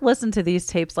 Now, I've listened to these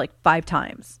tapes like 5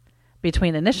 times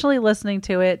between initially listening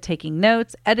to it, taking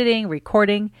notes, editing,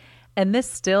 recording, and this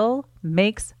still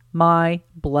makes my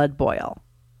blood boil.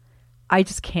 I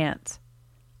just can't.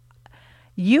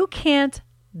 You can't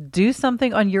do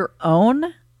something on your own.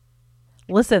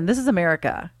 Listen, this is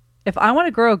America. If I want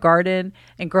to grow a garden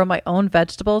and grow my own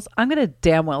vegetables, I'm going to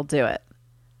damn well do it.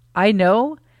 I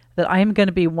know that I am going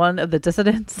to be one of the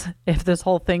dissidents if this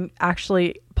whole thing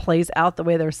actually plays out the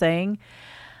way they're saying.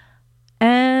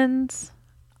 And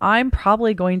I'm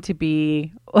probably going to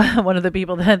be one of the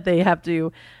people that they have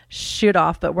to shoot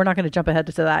off, but we're not going to jump ahead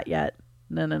to that yet.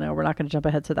 No, we're not going to jump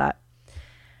ahead to that.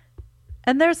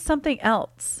 And there's something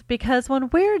else, because when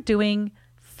we're doing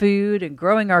food and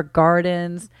growing our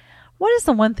gardens, what is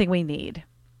the one thing we need?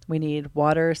 We need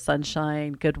water,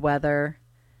 sunshine, good weather.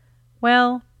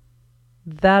 Well,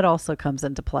 that also comes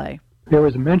into play. There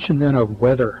was a mention then of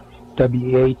weather,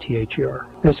 W-A-T-H-E-R.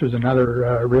 This was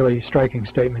another really striking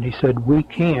statement. He said, we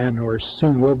can, or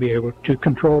soon will be able to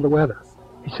control the weather.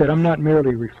 He said, I'm not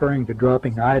merely referring to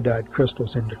dropping iodide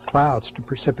crystals into clouds to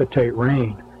precipitate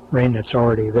rain that's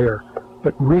already there,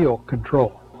 but real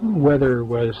control. Weather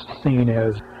was seen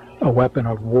as a weapon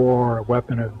of war, a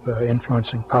weapon of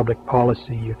influencing public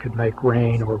policy. You could make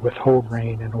rain or withhold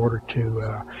rain in order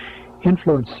to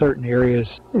influence certain areas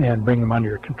and bring them under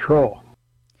your control.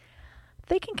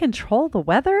 They can control the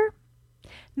weather?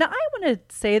 Now, I want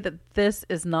to say that this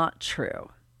is not true.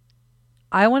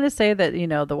 I want to say that,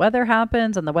 the weather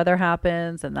happens and the weather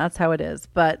happens and that's how it is.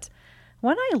 But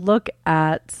when I look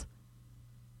at,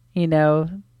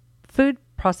 food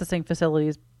processing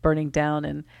facilities burning down,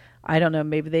 and I don't know,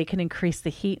 maybe they can increase the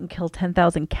heat and kill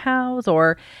 10,000 cows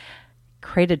or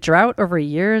create a drought over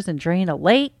years and drain a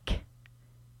lake.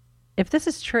 If this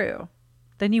is true,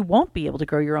 then you won't be able to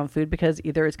grow your own food because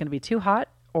either it's going to be too hot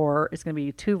or it's going to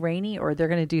be too rainy or they're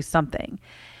going to do something.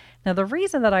 Now, the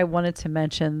reason that I wanted to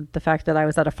mention the fact that I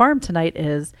was at a farm tonight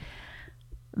is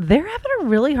they're having a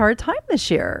really hard time this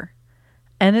year.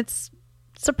 And it's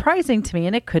surprising to me,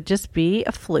 and it could just be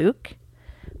a fluke.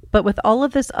 But with all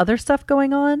of this other stuff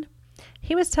going on,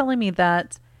 he was telling me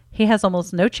that he has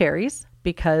almost no cherries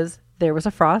because there was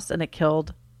a frost and it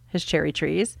killed his cherry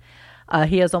trees.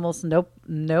 He has almost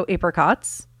no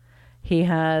apricots. He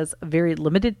has very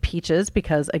limited peaches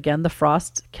because, again, the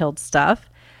frost killed stuff.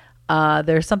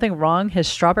 There's something wrong. His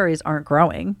strawberries aren't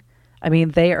growing. I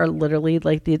mean, they are literally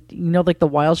like the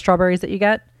wild strawberries that you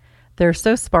get. They're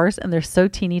so sparse and they're so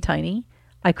teeny tiny.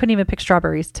 I couldn't even pick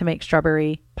strawberries to make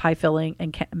strawberry pie filling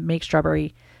and make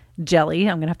strawberry jelly.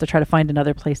 I'm going to have to try to find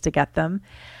another place to get them.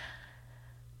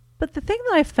 But the thing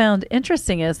that I found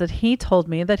interesting is that he told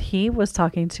me that he was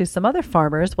talking to some other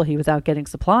farmers while he was out getting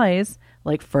supplies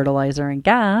like fertilizer and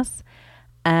gas,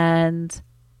 and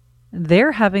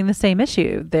they're having the same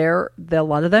issue. A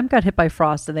lot of them got hit by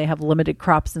frost and they have limited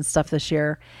crops and stuff this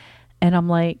year. And I'm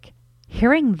like,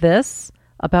 hearing this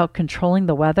about controlling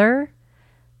the weather,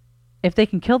 if they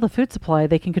can kill the food supply,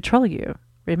 they can control you.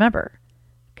 Remember,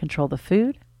 control the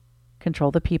food, control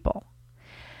the people.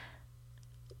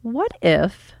 What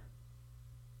if,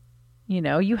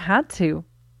 you had to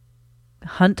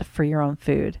hunt for your own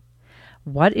food?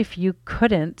 What if you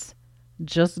couldn't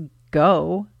just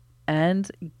go and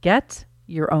get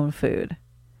your own food?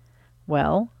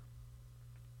 Well,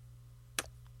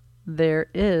 there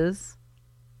is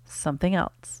something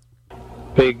else.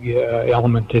 Big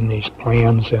element in these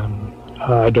plans, and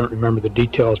I don't remember the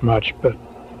details much, but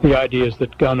the idea is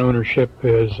that gun ownership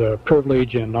is a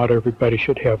privilege and not everybody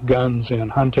should have guns,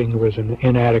 and hunting was an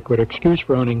inadequate excuse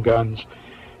for owning guns,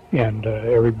 and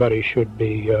everybody should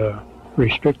be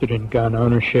restricted in gun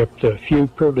ownership. The few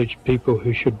privileged people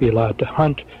who should be allowed to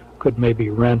hunt could maybe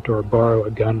rent or borrow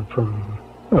a gun from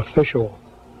official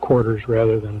quarters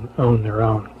rather than own their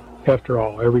own. After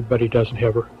all, everybody doesn't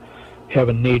have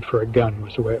a need for a gun,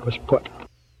 was the way it was put.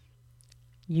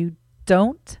 You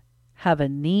don't have a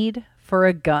need for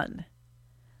a gun.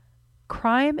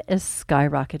 Crime is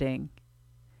skyrocketing.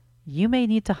 You may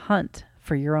need to hunt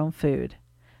for your own food,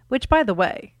 which, by the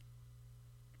way,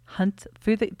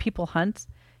 food that people hunt,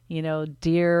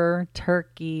 deer,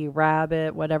 turkey,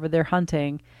 rabbit, whatever they're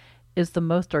hunting, is the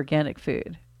most organic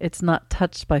food. It's not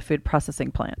touched by food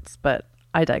processing plants, but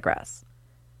I digress.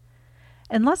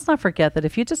 And let's not forget that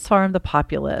if you disarm the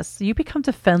populace, you become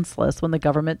defenseless when the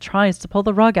government tries to pull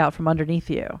the rug out from underneath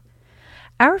you.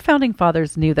 Our founding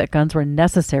fathers knew that guns were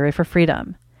necessary for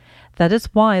freedom. That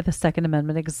is why the Second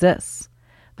Amendment exists.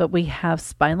 But we have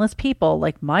spineless people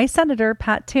like my Senator,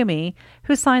 Pat Toomey,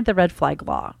 who signed the red flag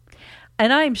law.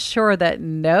 And I'm sure that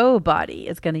nobody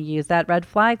is going to use that red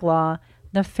flag law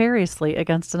nefariously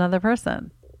against another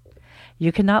person.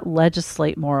 You cannot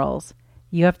legislate morals.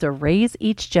 You have to raise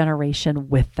each generation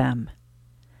with them.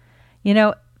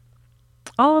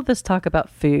 All of this talk about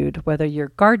food, whether you're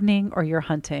gardening or you're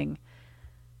hunting,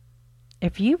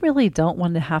 if you really don't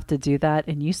want to have to do that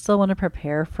and you still want to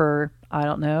prepare for,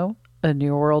 a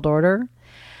new world order,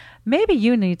 maybe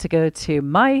you need to go to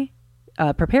my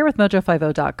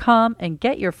preparewithmojo50.com and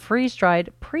get your freeze-dried,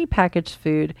 pre-packaged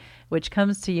food, which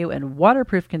comes to you in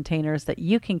waterproof containers that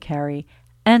you can carry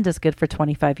and is good for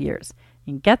 25 years.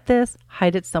 You can get this,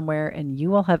 hide it somewhere, and you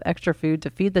will have extra food to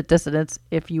feed the dissidents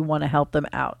if you want to help them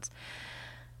out.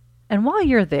 And while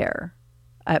you're there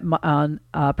on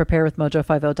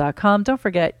preparewithmojo50.com, don't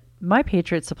forget, My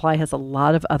Patriot Supply has a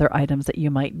lot of other items that you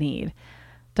might need.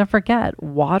 Don't forget,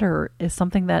 water is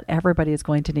something that everybody is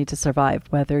going to need to survive,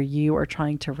 whether you are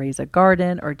trying to raise a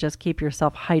garden or just keep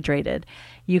yourself hydrated.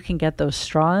 You can get those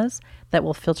straws that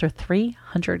will filter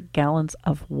 300 gallons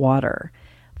of water.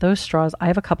 Those straws, I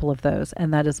have a couple of those,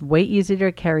 and that is way easier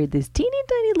to carry this teeny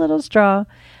tiny little straw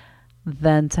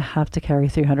than to have to carry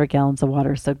 300 gallons of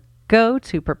water. So go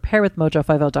to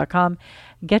preparewithmojo50.com,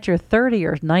 get your 30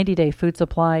 or 90-day food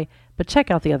supply, but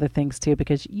check out the other things too,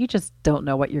 because you just don't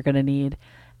know what you're going to need,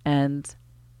 and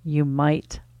you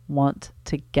might want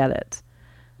to get it.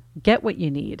 Get what you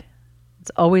need.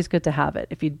 It's always good to have it.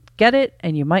 If you get it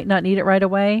and you might not need it right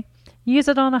away, use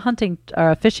it on a hunting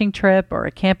or a fishing trip or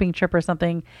a camping trip or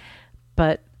something,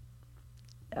 but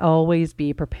always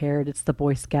be prepared. It's the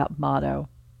Boy Scout motto.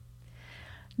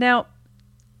 Now,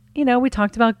 we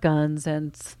talked about guns,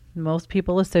 and most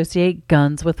people associate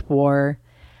guns with war.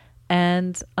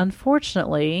 And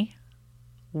unfortunately,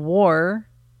 war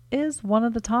is one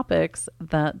of the topics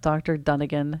that Dr.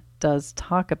 Dunnigan does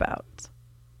talk about.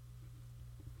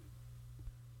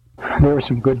 There are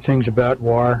some good things about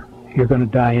war. You're going to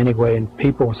die anyway, and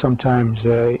people sometimes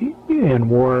in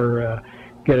war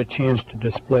get a chance to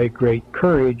display great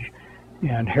courage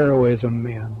and heroism,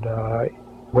 and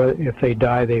if they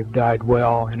die, they've died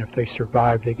well, and if they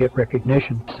survive, they get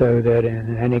recognition. So that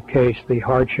in any case, the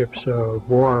hardships of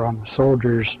war on the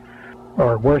soldiers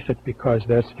are worth it, because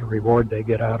that's the reward they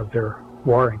get out of their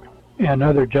warring.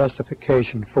 Another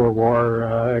justification for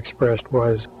war expressed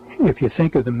was, if you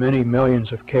think of the many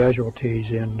millions of casualties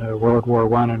in World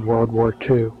War I and World War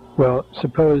II, well,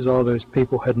 suppose all those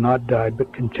people had not died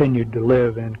but continued to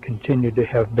live and continued to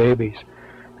have babies.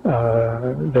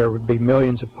 There would be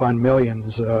millions upon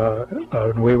millions,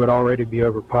 and we would already be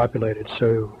overpopulated.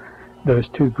 So those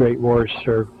two great wars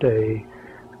served a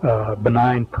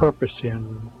benign purpose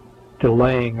in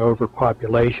delaying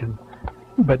overpopulation.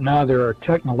 But now there are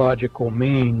technological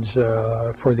means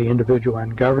for the individual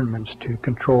and governments to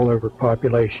control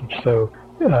overpopulation. So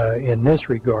in this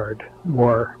regard,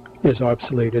 war is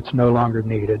obsolete. It's no longer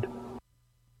needed.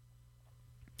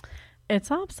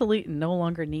 It's obsolete and no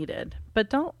longer needed. But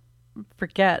don't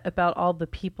forget about all the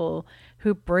people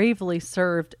who bravely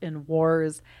served in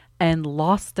wars and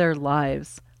lost their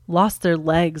lives, lost their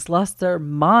legs, lost their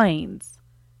minds.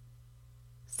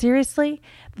 Seriously?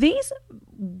 These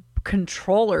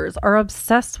controllers are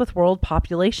obsessed with world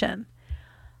population.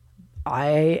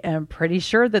 I am pretty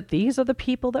sure that these are the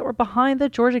people that were behind the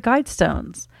Georgia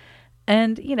Guidestones.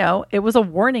 And, it was a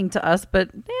warning to us,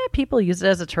 but people use it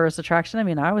as a tourist attraction. I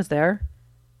mean, I was there.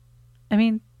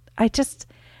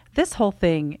 This whole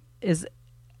thing is,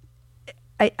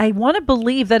 I want to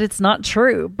believe that it's not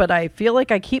true, but I feel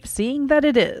like I keep seeing that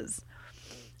it is.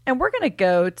 And we're going to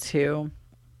go to,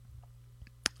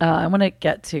 I want to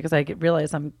get to, because I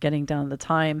realize I'm getting down the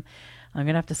time. I'm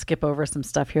going to have to skip over some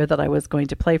stuff here that I was going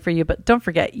to play for you, but don't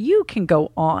forget, you can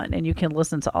go on and you can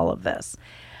listen to all of this.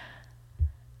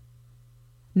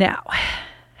 Now,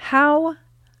 how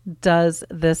does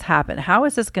this happen? How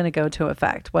is this going to go to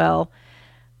effect? Well,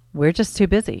 we're just too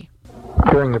busy.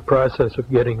 During the process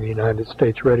of getting the United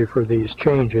States ready for these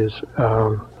changes,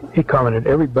 he commented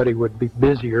everybody would be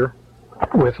busier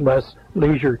with less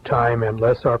leisure time and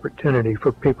less opportunity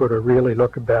for people to really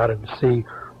look about and see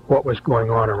what was going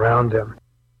on around them.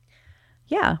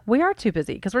 Yeah, we are too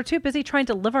busy, because we're too busy trying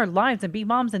to live our lives and be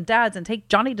moms and dads and take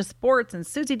Johnny to sports and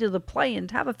Susie to the play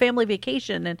and have a family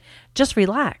vacation and just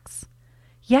relax.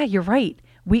 Yeah, you're right.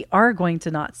 We are going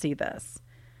to not see this.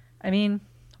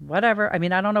 Whatever. I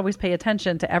don't always pay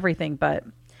attention to everything, but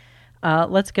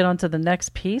let's get on to the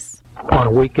next piece. On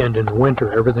a weekend in the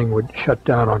winter, everything would shut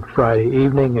down on Friday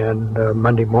evening, and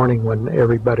Monday morning when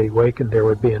everybody wakened, there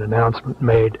would be an announcement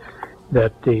made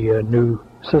that the new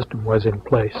system was in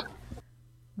place.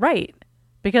 Right.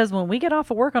 Because when we get off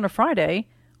of work on a Friday,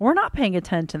 we're not paying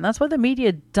attention. That's why the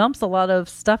media dumps a lot of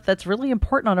stuff that's really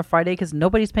important on a Friday, because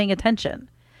nobody's paying attention.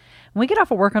 When we get off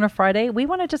of work on a Friday, we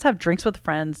want to just have drinks with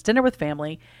friends, dinner with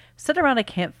family, sit around a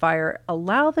campfire,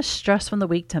 allow the stress from the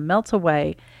week to melt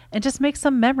away, and just make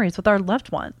some memories with our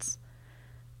loved ones.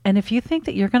 And if you think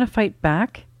that you're going to fight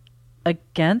back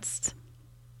against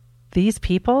these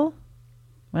people,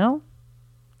 well,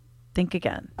 think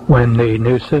again. When the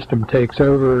new system takes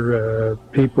over,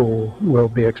 people will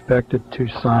be expected to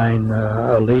sign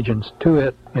allegiance to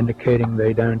it, indicating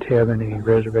they don't have any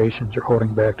reservations or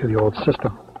holding back to the old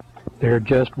system. There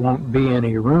just won't be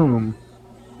any room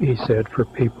he said, for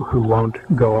people who won't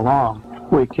go along.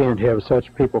 We can't have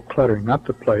such people cluttering up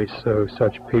the place, so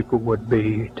such people would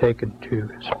be taken to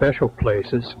special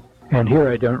places. And here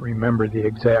I don't remember the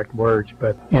exact words,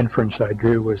 but inference I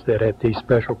drew was that at these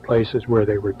special places where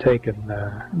they were taken,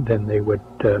 then they would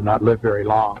not live very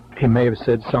long. He may have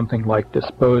said something like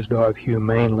disposed of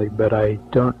humanely, but I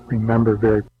don't remember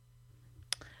very.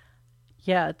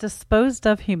 Yeah, disposed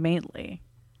of humanely.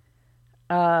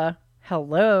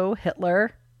 Hello,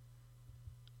 Hitler.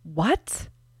 What?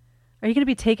 Are you going to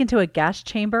be taken to a gas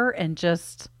chamber and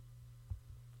just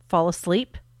fall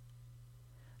asleep?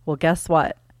 Well, guess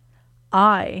what?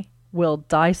 I will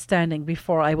die standing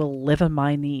before I will live on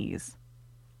my knees.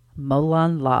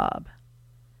 Molan Lab.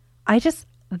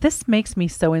 This makes me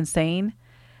so insane.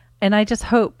 And I just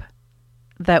hope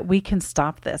that we can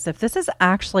stop this. If this is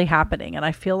actually happening, and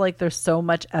I feel like there's so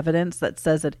much evidence that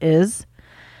says it is,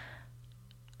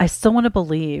 I still want to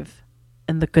believe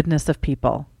in the goodness of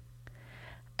people.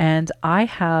 And I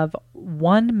have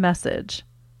one message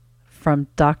from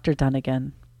Dr.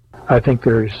 Dunnigan. I think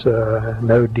there's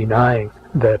no denying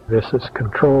that this is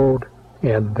controlled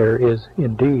and there is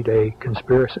indeed a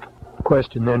conspiracy. The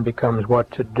question then becomes what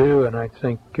to do, and I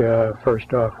think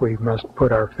first off we must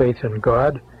put our faith in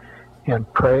God and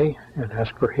pray and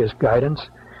ask for His guidance.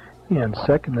 And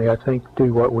secondly, I think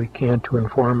do what we can to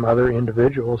inform other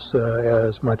individuals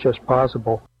as much as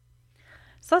possible.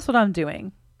 So that's what I'm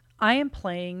doing. I am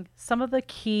playing some of the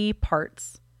key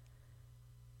parts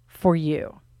for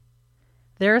you.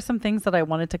 There are some things that I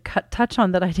wanted to touch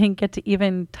on that I didn't get to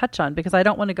even touch on because I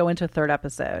don't want to go into a third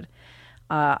episode.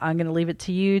 I'm going to leave it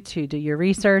to you to do your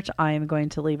research. I am going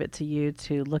to leave it to you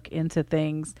to look into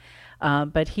things.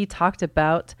 But he talked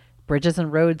about bridges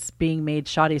and roads being made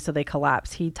shoddy so they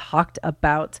collapse. He talked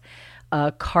about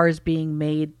cars being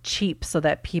made cheap so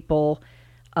that people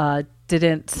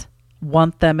didn't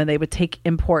want them and they would take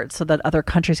imports so that other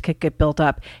countries could get built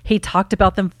up. He talked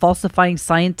about them falsifying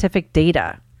scientific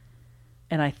data.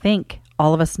 And I think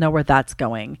all of us know where that's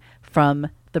going from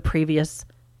the previous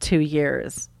 2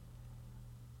 years.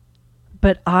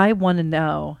 But I want to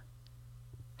know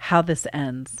how this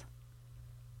ends.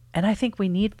 And I think we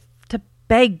need to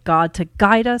beg God to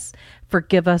guide us,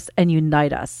 forgive us, and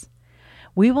unite us.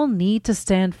 We will need to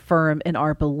stand firm in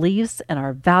our beliefs and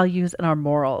our values and our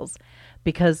morals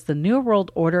because the New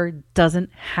World Order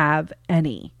doesn't have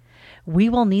any. We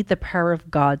will need the power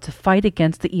of God to fight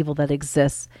against the evil that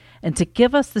exists and to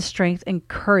give us the strength and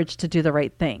courage to do the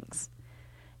right things.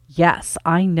 Yes,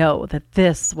 I know that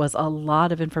this was a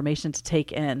lot of information to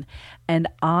take in, and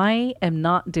I am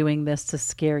not doing this to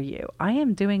scare you. I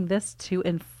am doing this to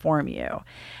inform you.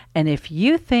 And if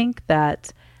you think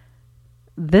that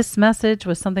this message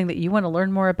was something that you want to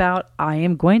learn more about, I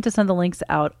am going to send the links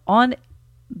out on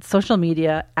social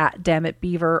media at Damit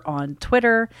Beaver on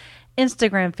Twitter,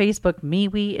 Instagram, Facebook,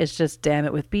 MeWe is just Damn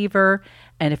It with Beaver.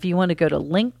 And if you want to go to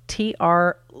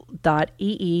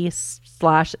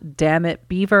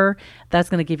linktr.ee/dammitbeaver, that's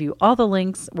going to give you all the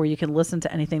links where you can listen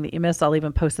to anything that you missed. I'll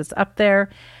even post this up there.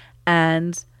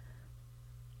 And,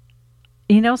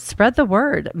 spread the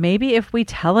word. Maybe if we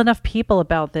tell enough people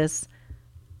about this,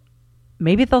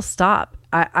 maybe they'll stop.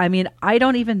 I mean, I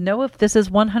don't even know if this is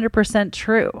 100%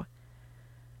 true.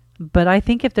 But I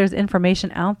think if there's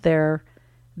information out there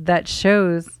that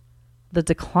shows the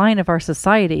decline of our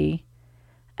society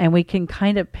and we can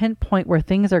kind of pinpoint where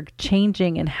things are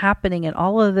changing and happening and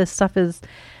all of this stuff is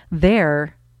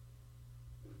there,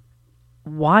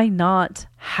 why not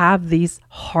have these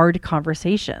hard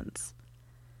conversations?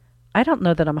 I don't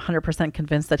know that I'm 100%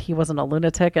 convinced that he wasn't a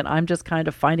lunatic and I'm just kind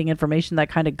of finding information that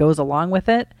kind of goes along with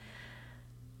it.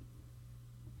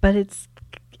 But it's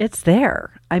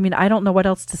there. I mean, I don't know what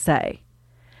else to say.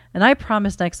 And I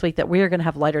promise next week that we are going to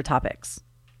have lighter topics.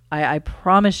 I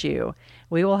promise you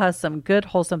we will have some good,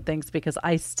 wholesome things because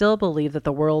I still believe that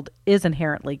the world is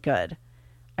inherently good.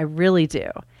 I really do.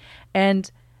 And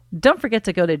don't forget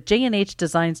to go to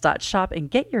jnhdesigns.shop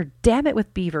and get your Damn It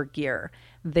with Beaver gear.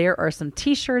 There are some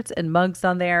t-shirts and mugs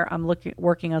on there. I'm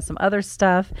working on some other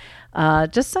stuff.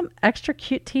 Just some extra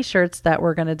cute t-shirts that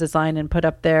we're going to design and put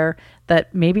up there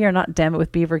that maybe are not Damn It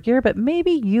with Beaver gear, but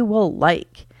maybe you will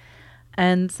like.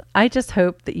 And I just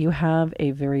hope that you have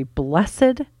a very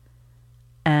blessed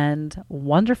and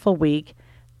wonderful week.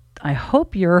 I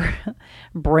hope your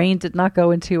brain did not go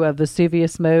into a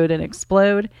Vesuvius mode and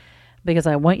explode, because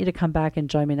I want you to come back and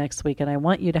join me next week, and I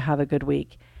want you to have a good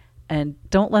week. And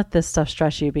don't let this stuff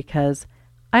stress you, because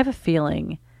I have a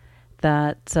feeling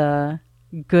that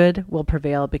good will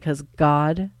prevail because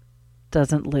God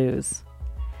doesn't lose.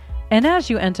 And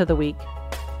as you enter the week,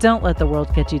 don't let the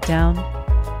world get you down.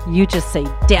 You just say,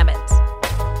 damn it.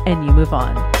 and you move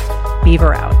on.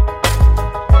 Beaver out.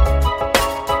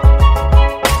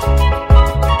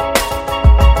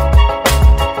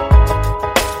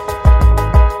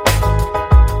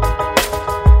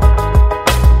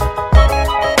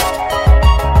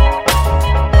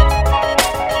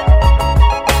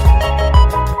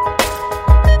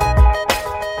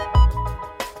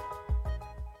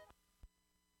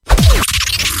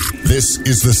 This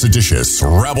is the seditious,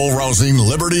 rabble-rousing,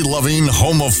 liberty-loving,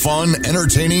 home of fun,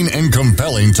 entertaining, and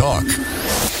compelling talk.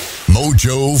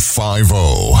 Mojo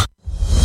 50.